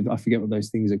hitting me with, I forget what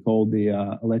those things are called,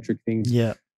 the electric things.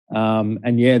 Yeah.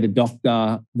 The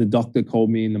doctor called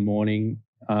me in the morning,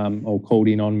 or called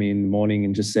in on me in the morning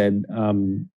and just said,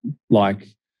 like,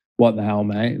 what the hell,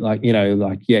 mate? Like, you know,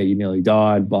 like, yeah, you nearly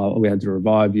died, but we had to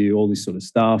revive you, all this sort of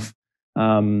stuff.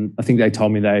 I think they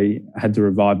told me they had to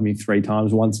revive me 3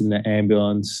 times, once in the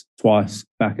ambulance, twice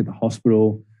back at the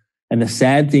hospital. And the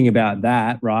sad thing about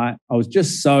that, right, I was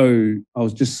just so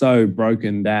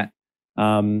broken that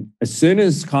as soon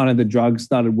as kind of the drugs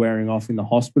started wearing off in the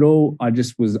hospital, I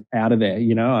just was out of there.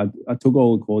 You know, I took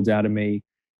all the cords out of me,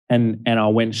 and I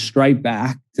went straight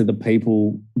back to the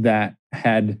people that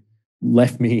had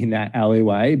left me in that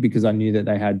alleyway because I knew that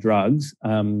they had drugs.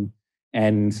 And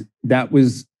that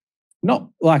was not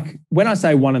like, when I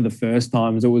say one of the first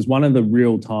times, it was one of the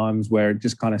real times where it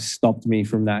just kind of stopped me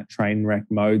from that train wreck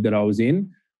mode that I was in.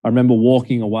 I remember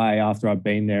walking away after I'd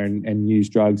been there and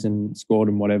used drugs and scored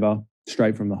and whatever,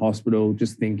 straight from the hospital,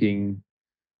 just thinking,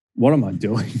 what am I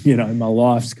doing? You know, my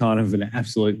life's kind of an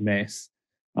absolute mess.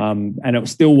 And it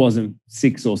still wasn't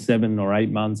 6 or 7 or 8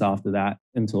 months after that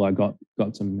until I got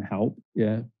some help.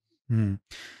 Yeah.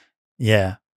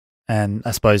 Yeah. And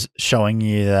I suppose showing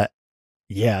you that,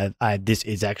 this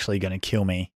is actually going to kill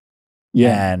me.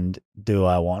 Yeah. And do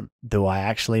I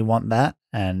actually want that?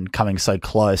 And coming so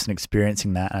close and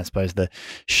experiencing that, and I suppose the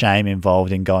shame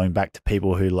involved in going back to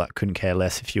people who like couldn't care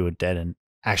less if you were dead, and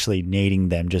actually needing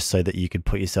them just so that you could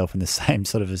put yourself in the same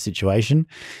sort of a situation.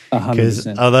 100%. Because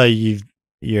although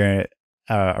you're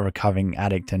a recovering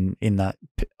addict and in the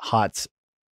heights,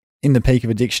 in the peak of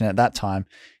addiction at that time,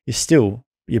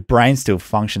 your brain still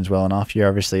functions well enough. You're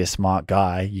obviously a smart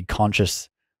guy. You're conscious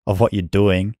of what you're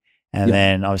doing. And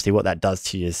then obviously what that does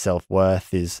to your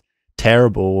self-worth is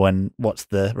terrible. And what's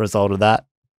the result of that?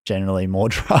 Generally more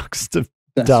drugs to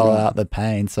dull out the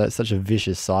pain. So it's such a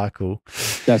vicious cycle.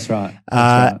 That's right.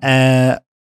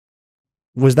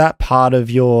 Was that part of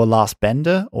your last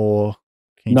bender, or?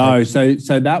 No, so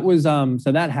that was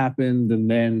so that happened, and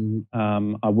then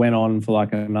I went on for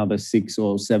like another 6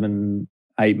 or 7,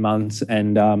 8 months,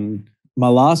 and my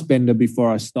last bender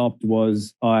before I stopped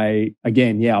was I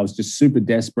was just super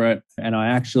desperate, and I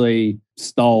actually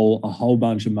stole a whole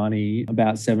bunch of money,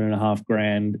 about $7.5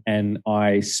 grand, and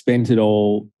I spent it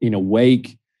all in a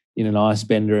week in an ice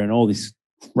bender, and all this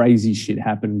crazy shit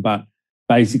happened. But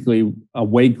basically, a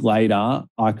week later,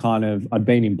 I'd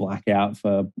been in blackout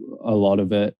for a lot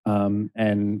of it,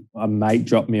 and a mate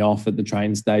dropped me off at the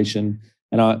train station,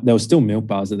 and there were still milk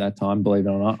bars at that time, believe it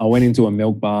or not. I went into a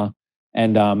milk bar,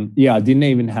 and I didn't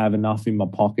even have enough in my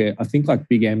pocket. I think like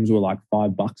Big M's were like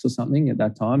 $5 or something at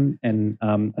that time, and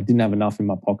I didn't have enough in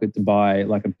my pocket to buy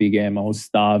like a Big M. I was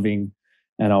starving,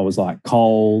 and I was like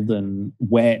cold and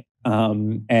wet,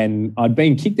 and I'd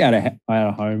been kicked out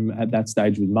of home at that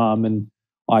stage with Mum, and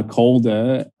I called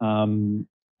her,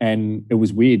 and it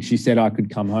was weird. She said I could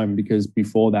come home because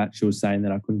before that she was saying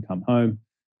that I couldn't come home.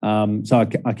 So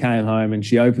I came home, and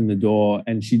she opened the door,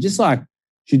 and she just like,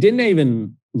 she didn't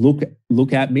even look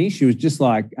at me. She was just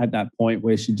like at that point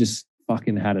where she just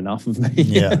fucking had enough of me.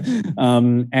 Yeah.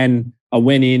 And I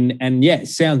went in, and it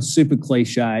sounds super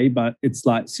cliche, but it's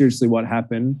like seriously what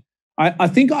happened. I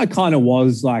think I kind of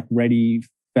was like ready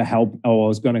for help, or I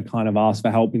was going to kind of ask for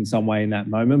help in some way in that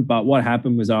moment. But what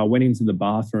happened was I went into the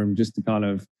bathroom just to kind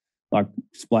of like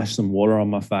splash some water on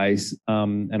my face.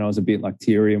 And I was a bit like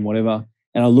teary and whatever.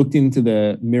 And I looked into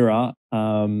the mirror,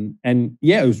 and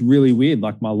it was really weird.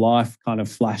 Like my life kind of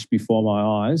flashed before my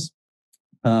eyes.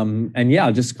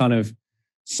 I just kind of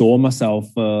saw myself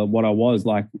for what I was,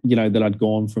 like, that I'd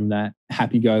gone from that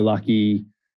happy-go-lucky,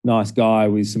 nice guy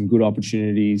with some good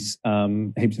opportunities,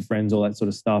 heaps of friends, all that sort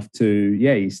of stuff, to,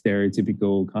 he's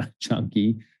stereotypical kind of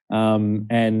chunky.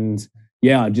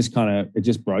 It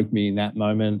just broke me in that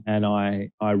moment. And I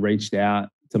reached out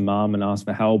to Mum and asked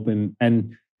for help.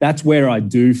 And that's where I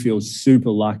do feel super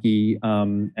lucky,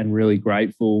 and really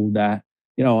grateful that,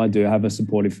 I do have a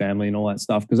supportive family and all that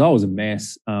stuff, because I was a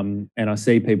mess. And I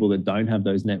see people that don't have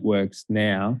those networks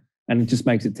now, and it just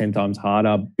makes it 10 times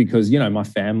harder because, my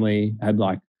family had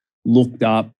like looked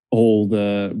up all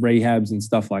the rehabs and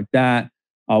stuff like that.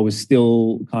 I was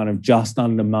still kind of just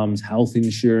under Mum's health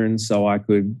insurance, so I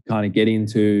could kind of get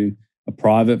into a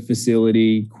private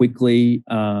facility quickly.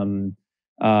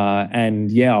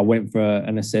 I went for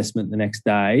an assessment the next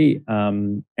day,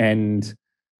 and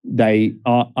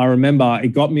I remember it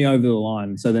got me over the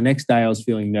line. So the next day I was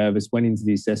feeling nervous, went into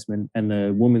the assessment, and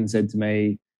the woman said to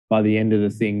me by the end of the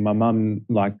thing, my mum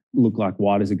like looked like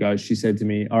white as a ghost. She said to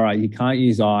me, "All right, you can't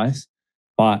use ice,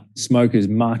 but smoke as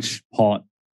much pot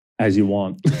as you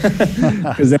want,"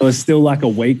 because there was still like a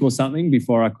week or something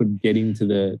before I could get into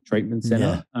the treatment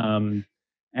center. Yeah.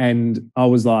 And I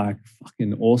was like,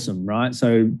 fucking awesome, right?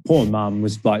 So poor Mum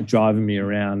was like driving me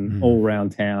around all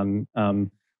around town,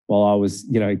 while I was,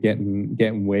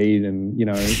 getting weed and,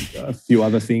 a few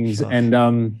other things. And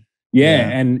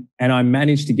and I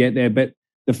managed to get there. But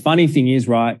the funny thing is,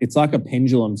 right, it's like a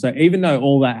pendulum. So even though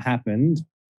all that happened,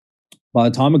 by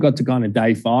the time I got to kind of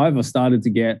day 5, I started to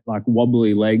get like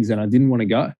wobbly legs and I didn't want to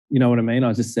go. You know what I mean?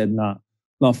 I just said, nah,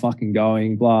 not fucking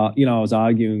going, blah. I was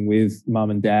arguing with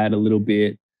Mum and Dad a little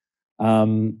bit.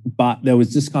 But there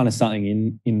was just kind of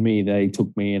something in me. They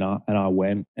took me and I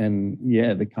went, and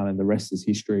the rest is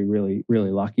history. Really, really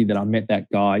lucky that I met that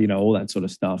guy, all that sort of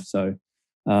stuff. So,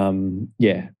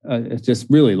 it's just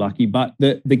really lucky. But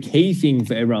the key thing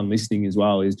for everyone listening as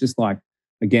well is just like,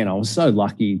 again, I was so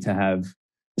lucky to have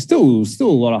still a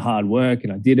lot of hard work,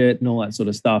 and I did it and all that sort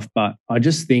of stuff. But I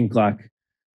just think like,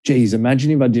 geez,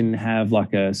 imagine if I didn't have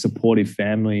like a supportive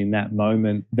family in that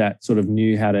moment that sort of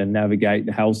knew how to navigate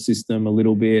the health system a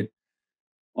little bit.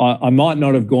 I might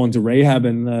not have gone to rehab,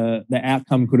 and the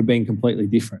outcome could have been completely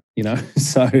different,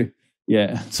 So,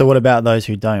 yeah. So what about those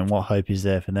who don't? What hope is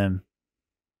there for them?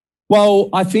 Well,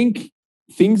 I think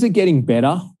things are getting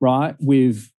better, right?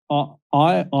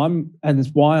 And it's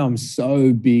why I'm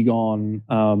so big on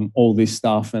all this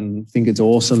stuff, and think it's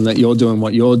awesome that you're doing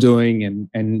what you're doing.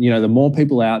 And the more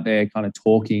people out there kind of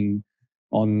talking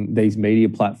on these media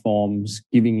platforms,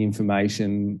 giving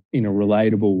information in a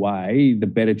relatable way, the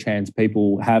better chance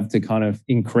people have to kind of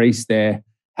increase their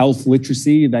health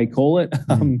literacy, they call it.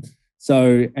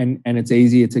 So, and it's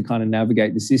easier to kind of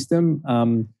navigate the system.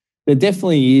 There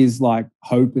definitely is like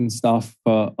hope and stuff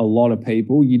for a lot of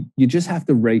people. You just have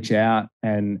to reach out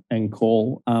and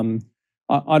call.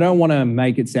 I don't want to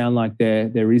make it sound like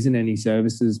there isn't any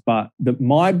services, but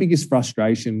my biggest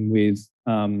frustration with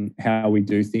how we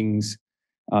do things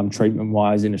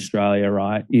treatment-wise in Australia,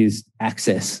 right, is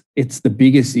access. It's the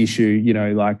biggest issue. You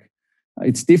know, like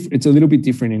it's a little bit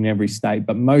different in every state,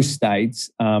 but most states,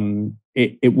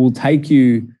 it will take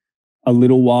you a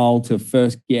little while to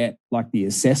first get like the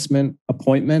assessment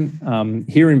appointment.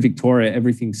 Here in Victoria,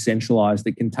 everything's centralized.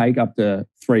 It can take up to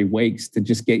 3 weeks to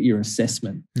just get your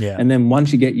assessment. Yeah. And then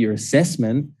once you get your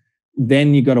assessment,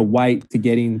 then you got to wait to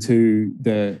get into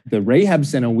the rehab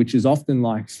center, which is often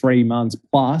like 3 months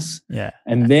plus. Yeah.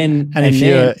 And then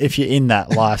if you're in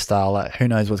that lifestyle, like, who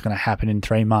knows what's going to happen in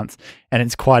 3 months? And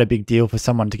it's quite a big deal for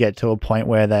someone to get to a point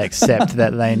where they accept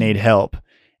that they need help.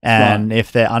 And right.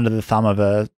 If they're under the thumb of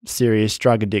a serious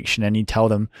drug addiction and you tell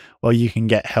them, well, you can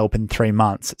get help in 3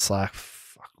 months, it's like,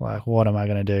 fuck, like, what am I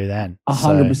going to do then?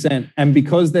 100%. And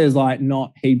because there's like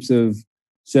not heaps of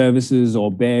services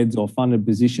or beds or funded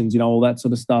positions, you know, all that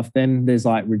sort of stuff, then there's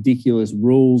like ridiculous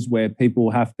rules where people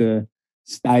have to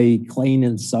stay clean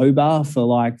and sober for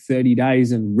like 30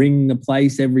 days and ring the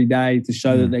place every day to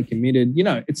show that they're committed. You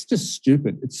know, it's just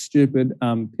stupid. It's stupid.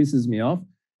 Pisses me off.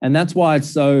 And that's why it's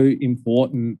so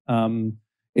important.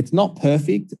 It's not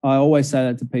perfect. I always say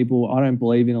that to people. I don't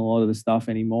believe in a lot of the stuff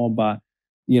anymore, but,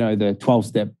 you know, the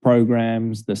 12-step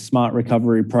programs, the smart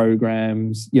recovery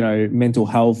programs, you know, mental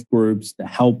health groups, the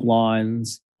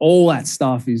helplines, all that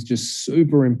stuff is just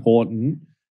super important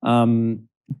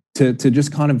to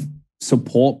just kind of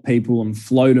support people and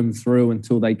float them through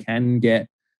until they can get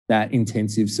that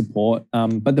intensive support.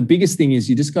 But the biggest thing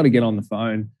is you just got to get on the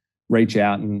phone, reach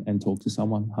out and talk to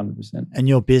someone 100%. And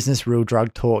your business, Real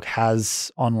Drug Talk,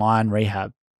 has online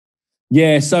rehab.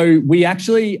 Yeah. So we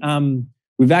actually,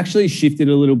 we've actually shifted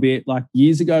a little bit. Like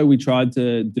years ago, we tried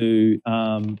to do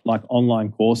like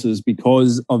online courses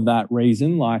because of that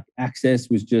reason. Like access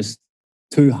was just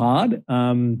too hard.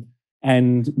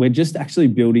 And we're just actually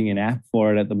building an app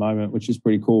for it at the moment, which is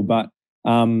pretty cool. But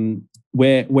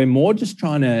we're more just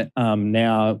trying to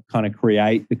now kind of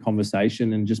create the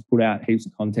conversation and just put out heaps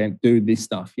of content, do this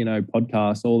stuff, you know,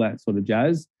 podcasts, all that sort of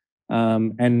jazz,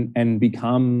 and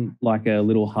become like a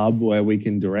little hub where we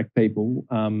can direct people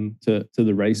to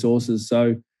the resources.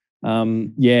 So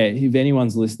yeah, if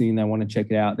anyone's listening, they want to check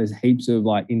it out. There's heaps of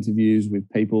like interviews with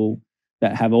people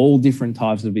that have all different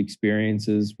types of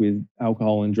experiences with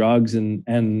alcohol and drugs,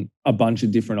 and a bunch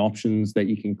of different options that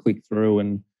you can click through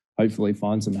and hopefully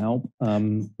find some help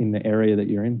in the area that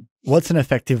you're in. What's an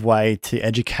effective way to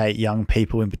educate young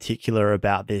people in particular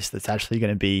about this that's actually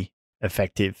going to be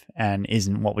effective and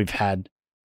isn't what we've had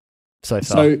so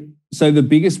far? So the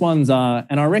biggest ones are,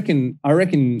 and I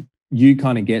reckon you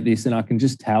kind of get this, and I can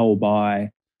just tell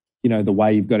by, you know, the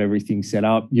way you've got everything set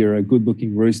up. You're a good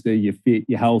looking rooster, you're fit,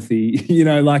 you're healthy, you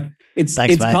know, like Thanks,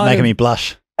 mate. Making me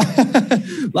blush.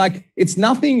 Like it's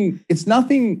nothing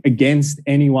against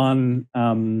anyone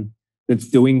that's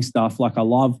doing stuff. Like I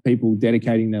love people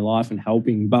dedicating their life and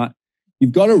helping, but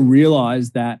you've got to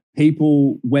realize that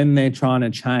people, when they're trying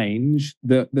to change,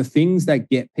 the things that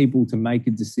get people to make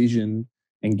a decision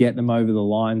and get them over the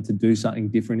line to do something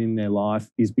different in their life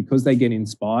is because they get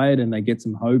inspired and they get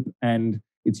some hope. And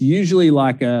it's usually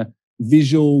like a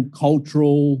visual,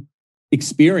 cultural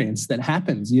experience that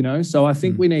happens, you know? So I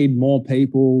think we need more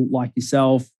people like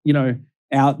yourself, you know,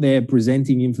 out there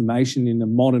presenting information in a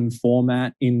modern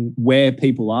format in where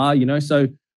people are, you know? So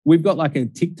we've got like a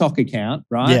TikTok account,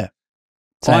 right? Yeah.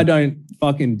 Same. I don't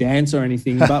fucking dance or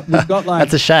anything, but we've got like...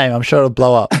 That's a shame. I'm sure it'll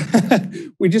blow up.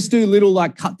 We just do little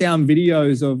like cut down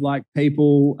videos of like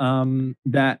people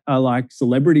that are like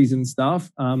celebrities and stuff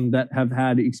that have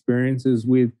had experiences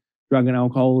with drug and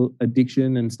alcohol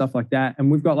addiction and stuff like that.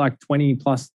 And we've got like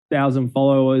 20,000+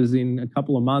 followers in a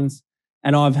couple of months.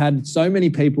 And I've had so many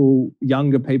people,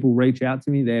 younger people, reach out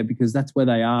to me there because that's where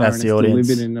they are. That's and the it's audience.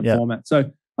 delivered in a format.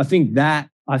 So I think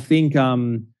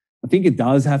it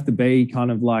does have to be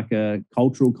kind of like a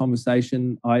cultural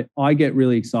conversation. I get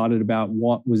really excited about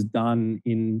what was done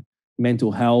in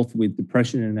mental health with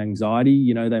depression and anxiety.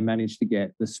 You know, they managed to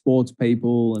get the sports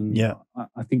people, and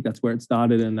I think that's where it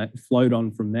started, and that flowed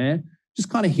on from there. Just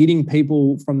kind of hitting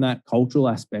people from that cultural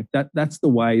aspect. That's the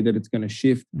way that it's going to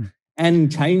shift,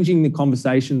 and changing the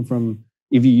conversation from,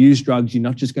 if you use drugs, you're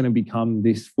not just going to become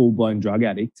this full-blown drug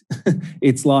addict.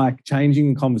 It's like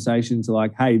changing the conversation to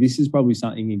like, hey, this is probably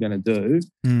something you're going to do.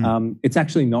 It's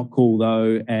actually not cool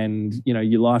though. And, you know,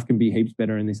 your life can be heaps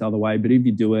better in this other way. But if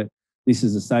you do it, this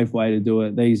is a safe way to do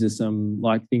it. These are some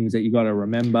like things that you got to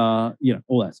remember,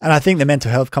 all that stuff. And I think the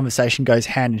mental health conversation goes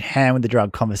hand in hand with the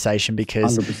drug conversation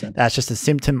because 100%. That's just a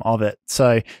symptom of it.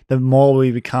 So the more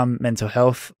we become mental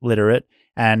health literate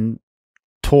and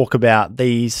talk about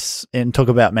these and talk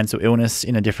about mental illness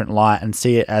in a different light and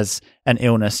see it as an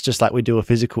illness, just like we do a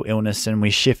physical illness, and we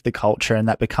shift the culture and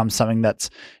that becomes something that's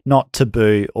not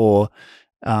taboo, or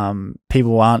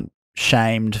people aren't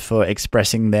shamed for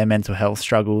expressing their mental health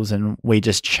struggles, and we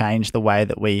just change the way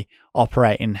that we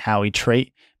operate in how we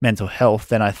treat mental health,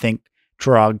 then I think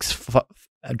drugs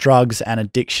and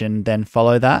addiction then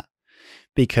follow that,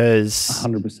 because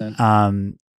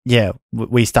 100%.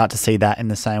 We start to see that in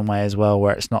the same way as well,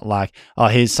 where it's not like, oh,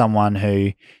 here's someone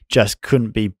who just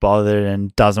couldn't be bothered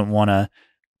and doesn't want to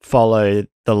follow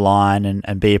the line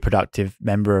and be a productive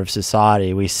member of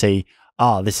society. We see,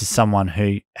 oh, this is someone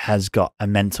who has got a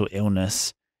mental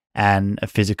illness and a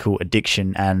physical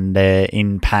addiction, and they're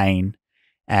in pain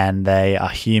and they are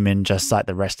human just like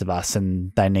the rest of us,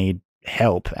 and they need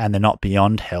help and they're not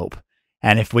beyond help.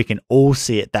 And if we can all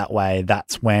see it that way,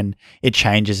 that's when it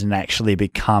changes and actually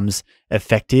becomes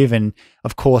effective. And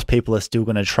of course, people are still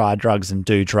going to try drugs and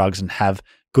do drugs and have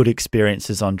good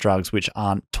experiences on drugs, which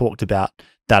aren't talked about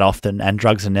that often. And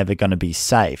drugs are never going to be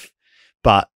safe.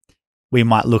 But we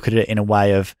might look at it in a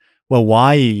way of, well,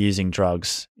 why are you using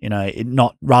drugs?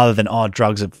 Not rather than, oh,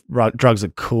 drugs are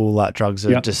cool, like drugs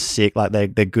are just sick, like they're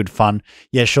good fun.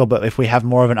 Yeah, sure. But if we have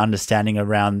more of an understanding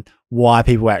around why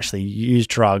people actually use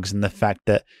drugs and the fact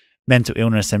that mental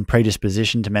illness and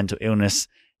predisposition to mental illness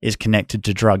is connected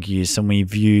to drug use, and we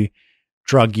view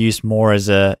drug use more as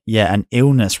an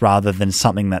illness rather than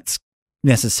something that's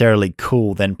necessarily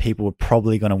cool, then people are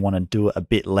probably going to want to do it a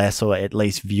bit less, or at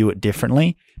least view it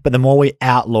differently. But the more we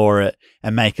outlaw it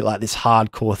and make it like this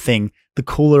hardcore thing, the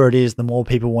cooler it is, the more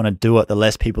people want to do it, the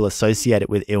less people associate it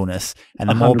with illness, and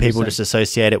the 100%. More people just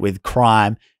associate it with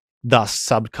crime, thus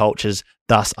subcultures,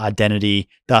 thus identity,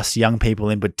 thus young people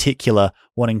in particular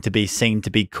wanting to be seen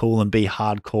to be cool and be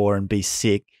hardcore and be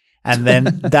sick. And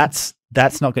then that's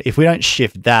not good. If we don't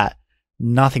shift that,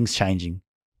 nothing's changing.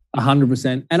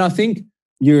 100%. And I think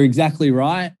you're exactly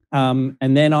right. And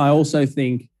then I also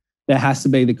think there has to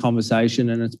be the conversation,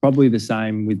 and it's probably the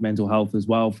same with mental health as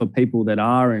well, for people that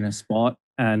are in a spot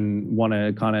and want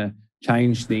to kind of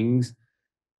change things.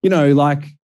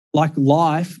 Like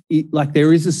life, like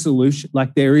there is a solution.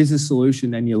 Like there is a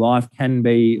solution, and your life can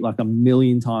be like a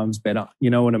million times better. You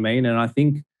know what I mean? And I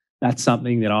think that's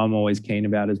something that I'm always keen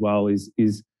about as well.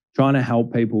 Is trying to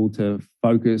help people to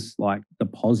focus like the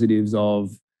positives of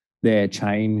their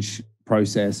change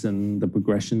process and the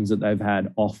progressions that they've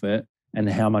had off it, and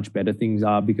how much better things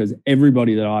are, because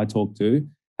everybody that I talk to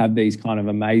have these kind of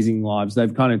amazing lives.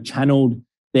 They've kind of channeled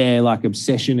their like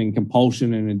obsession and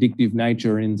compulsion and addictive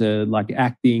nature into like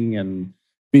acting and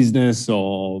business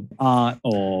or art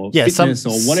or fitness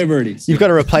or whatever it is. You've got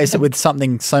to replace it with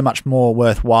something so much more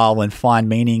worthwhile and find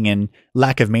meaning, and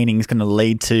lack of meaning is going to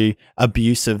lead to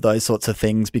abuse of those sorts of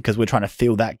things, because we're trying to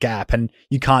fill that gap, and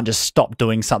you can't just stop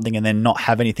doing something and then not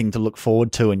have anything to look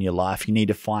forward to in your life. You need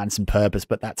to find some purpose,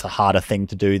 but that's a harder thing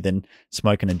to do than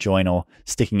smoking a joint or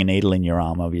sticking a needle in your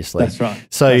arm, obviously. That's right.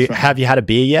 So have you had a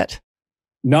beer yet?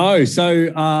 No. So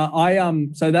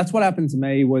so that's what happened to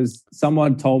me. Was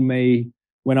someone told me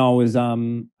when I was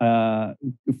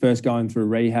first going through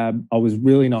rehab, I was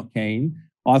really not keen.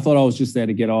 I thought I was just there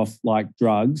to get off like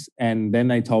drugs, and then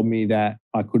they told me that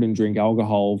I couldn't drink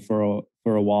alcohol for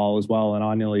a while as well, and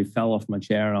I nearly fell off my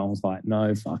chair, and I was like,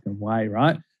 no fucking way,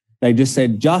 right? They just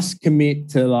said, just commit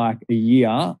to like a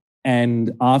year,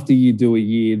 and after you do a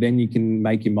year, then you can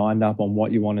make your mind up on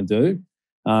what you want to do.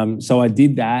 So I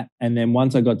did that. And then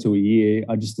once I got to a year,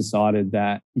 I just decided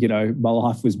that, my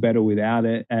life was better without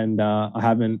it. And I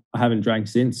haven't drank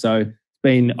since. So it's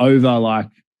been over like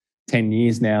 10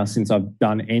 years now since I've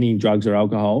done any drugs or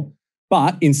alcohol.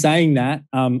 But in saying that,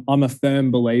 I'm a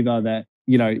firm believer that,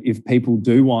 if people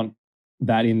do want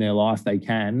that in their life, they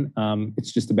can.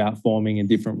 It's just about forming a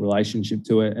different relationship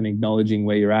to it and acknowledging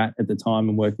where you're at the time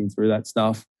and working through that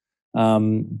stuff.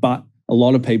 But a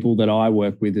lot of people that I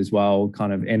work with as well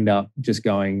kind of end up just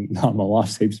going, no, my life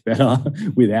seems better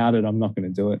without it. I'm not going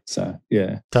to do it. So,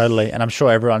 yeah. Totally. And I'm sure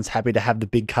everyone's happy to have the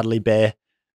big cuddly bear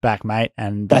back, mate.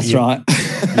 And that's right.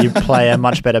 You play a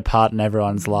much better part in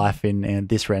everyone's life in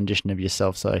this rendition of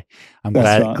yourself. So I'm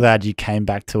glad you came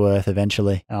back to earth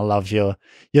eventually. And I love your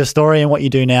story and what you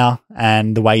do now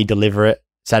and the way you deliver it.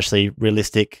 It's actually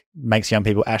realistic, makes young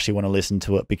people actually want to listen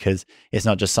to it, because it's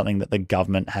not just something that the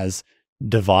government has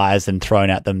devised and thrown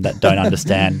at them that don't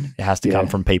understand. It has to come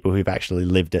from people who've actually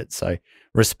lived it. So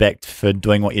respect for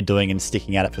doing what you're doing and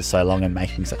sticking at it for so long and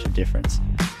making such a difference.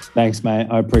 Thanks, mate.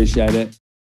 I appreciate it.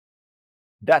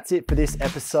 That's it for this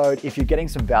episode. If you're getting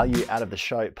some value out of the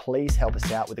show, please help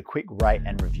us out with a quick rate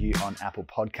and review on Apple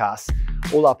Podcasts.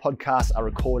 All our podcasts are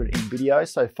recorded in video,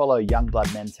 so follow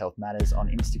Youngblood Men's Health Matters on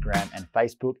Instagram and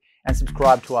Facebook, and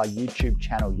subscribe to our YouTube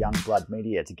channel, Youngblood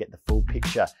Media, to get the full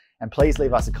picture. And please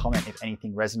leave us a comment if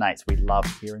anything resonates. We love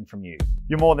hearing from you.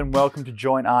 You're more than welcome to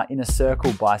join our inner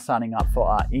circle by signing up for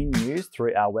our e-news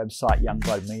through our website,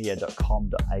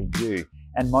 youngbloodmedia.com.au.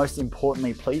 And most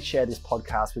importantly, please share this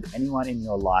podcast with anyone in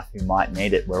your life who might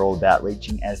need it. We're all about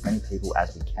reaching as many people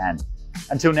as we can.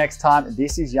 Until next time,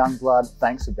 this is Youngblood.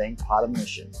 Thanks for being part of the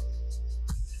mission.